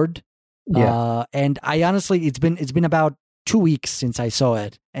bored. Yeah. And I honestly, it's been about 2 weeks since I saw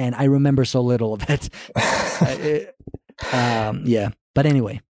it, and I remember so little of it. Yeah. But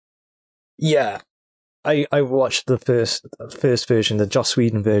anyway. Yeah. I watched the first version, the Joss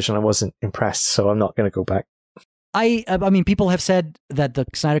Whedon version. I wasn't impressed, so I'm not going to go back. I mean, people have said that the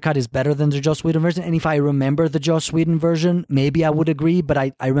Snyder Cut is better than the Joss Whedon version, and if I remember the Joss Whedon version, maybe I would agree, but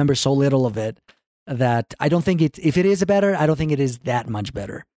I remember so little of it that I don't think if it is better, I don't think it is that much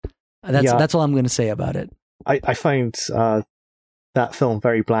better. That's all I'm going to say about it. I find that film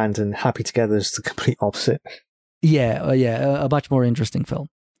very bland, and Happy Together is the complete opposite. Yeah, a much more interesting film.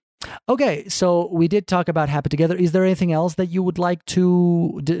 Okay, so we did talk about Happy Together. Is there anything else that you would like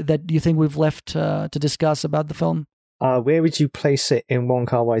that you think we've left to discuss about the film? Where would you place it in Wong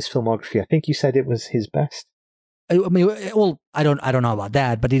Kar-wai's filmography? I think you said it was his best. I mean, well, I don't know about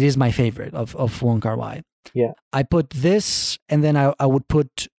that, but it is my favorite of Wong Kar-wai. Yeah, I put this, and then I would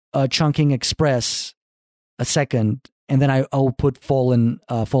put Chungking Express a second, and then I will put Fallen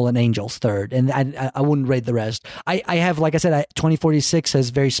Angels third, and I wouldn't rate the rest. I have, like I said, 2046 has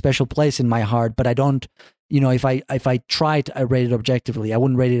a very special place in my heart, but I don't, if I tried to rate it objectively, I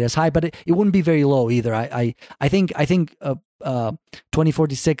wouldn't rate it as high, but it wouldn't be very low either. I think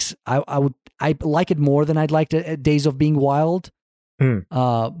 2046, I like it more than I'd like Days of Being Wild.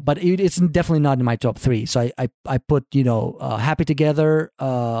 But it's definitely not in my top 3. So I put, Happy Together,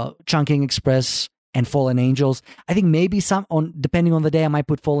 Chungking Express, and Fallen Angels. I think maybe depending on the day, I might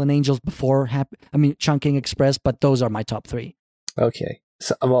put Fallen Angels before Chungking Express, but those are my top 3. Okay.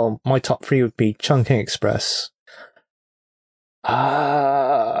 So, well, my top 3 would be Chungking Express,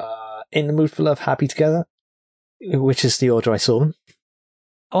 In the Mood for Love, Happy Together, which is the order I saw them.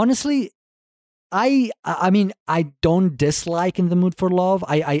 Honestly, I don't dislike In the Mood for Love.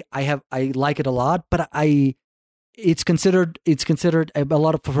 I like it a lot, but it's considered for a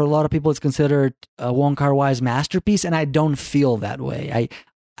lot of people it's considered a Wong Kar-wai's masterpiece, and I don't feel that way.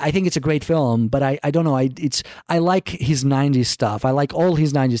 I think it's a great film, but I don't know. I like his 90s stuff. I like all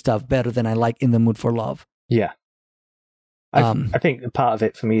his 90s stuff better than I like In the Mood for Love. Yeah. I think part of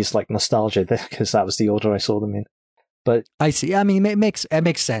it for me is like nostalgia, because that was the order I saw them in. But I see. I mean, it makes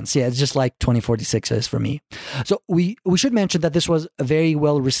sense. Yeah, it's just like 2046 is for me. So we should mention that this was very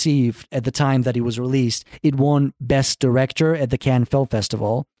well received at the time that it was released. It won Best Director at the Cannes Film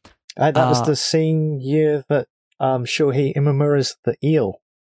Festival. That was the same year that Shohei Imamura's The Eel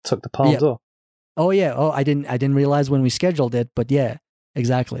took the Palme d'Or. Oh yeah. Oh, I didn't realize when we scheduled it, but yeah,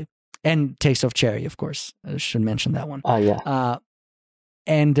 exactly. And Taste of Cherry, of course. I should mention that one. Oh yeah.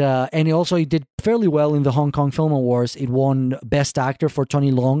 And he did fairly well in the Hong Kong Film Awards. It won Best Actor for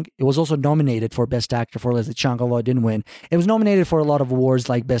Tony Leung. It was also nominated for Best Actor for Leslie Cheung, although it didn't win. It was nominated for a lot of awards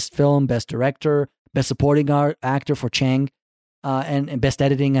like Best Film, Best Director, Best Supporting Actor for Chang, and Best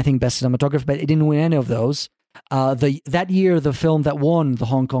Editing, I think Best Cinematography, but it didn't win any of those. That year, the film that won the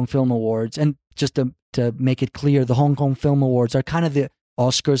Hong Kong Film Awards, and just to make it clear, the Hong Kong Film Awards are kind of the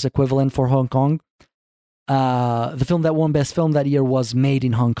Oscars equivalent for Hong Kong. The film that won Best Film that year was Made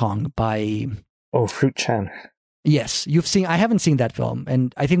in Hong Kong by... Oh, Fruit Chan. Yes, I haven't seen that film,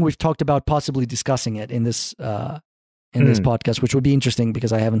 and I think we've talked about possibly discussing it in this podcast, which would be interesting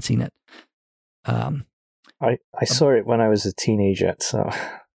because I haven't seen it. I saw it when I was a teenager, so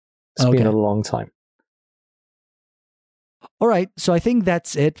it's been a long time. All right, so I think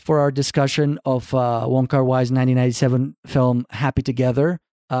that's it for our discussion of Wong Kar-wai's 1997 film Happy Together.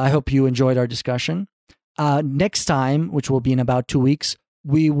 I hope you enjoyed our discussion. Next time, which will be in about 2 weeks,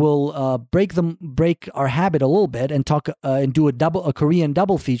 we will break our habit a little bit and talk and do a Korean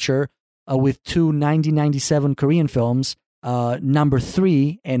double feature with 2 1997 Korean films, Number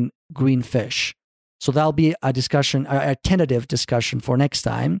 3 and Green Fish. So that'll be a tentative discussion for next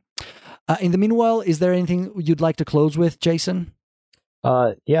time. In the meanwhile, is there anything you'd like to close with, Jason?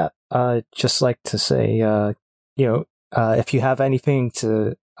 Just like to say, if you have anything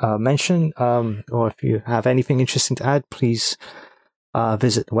to mention, or if you have anything interesting to add, please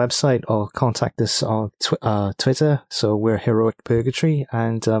visit the website or contact us on Twitter. So we're Heroic Purgatory,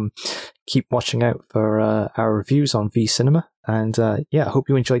 and keep watching out for our reviews on V Cinema. And I hope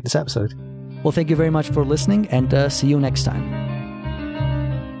you enjoyed this episode. Well, thank you very much for listening, and see you next time.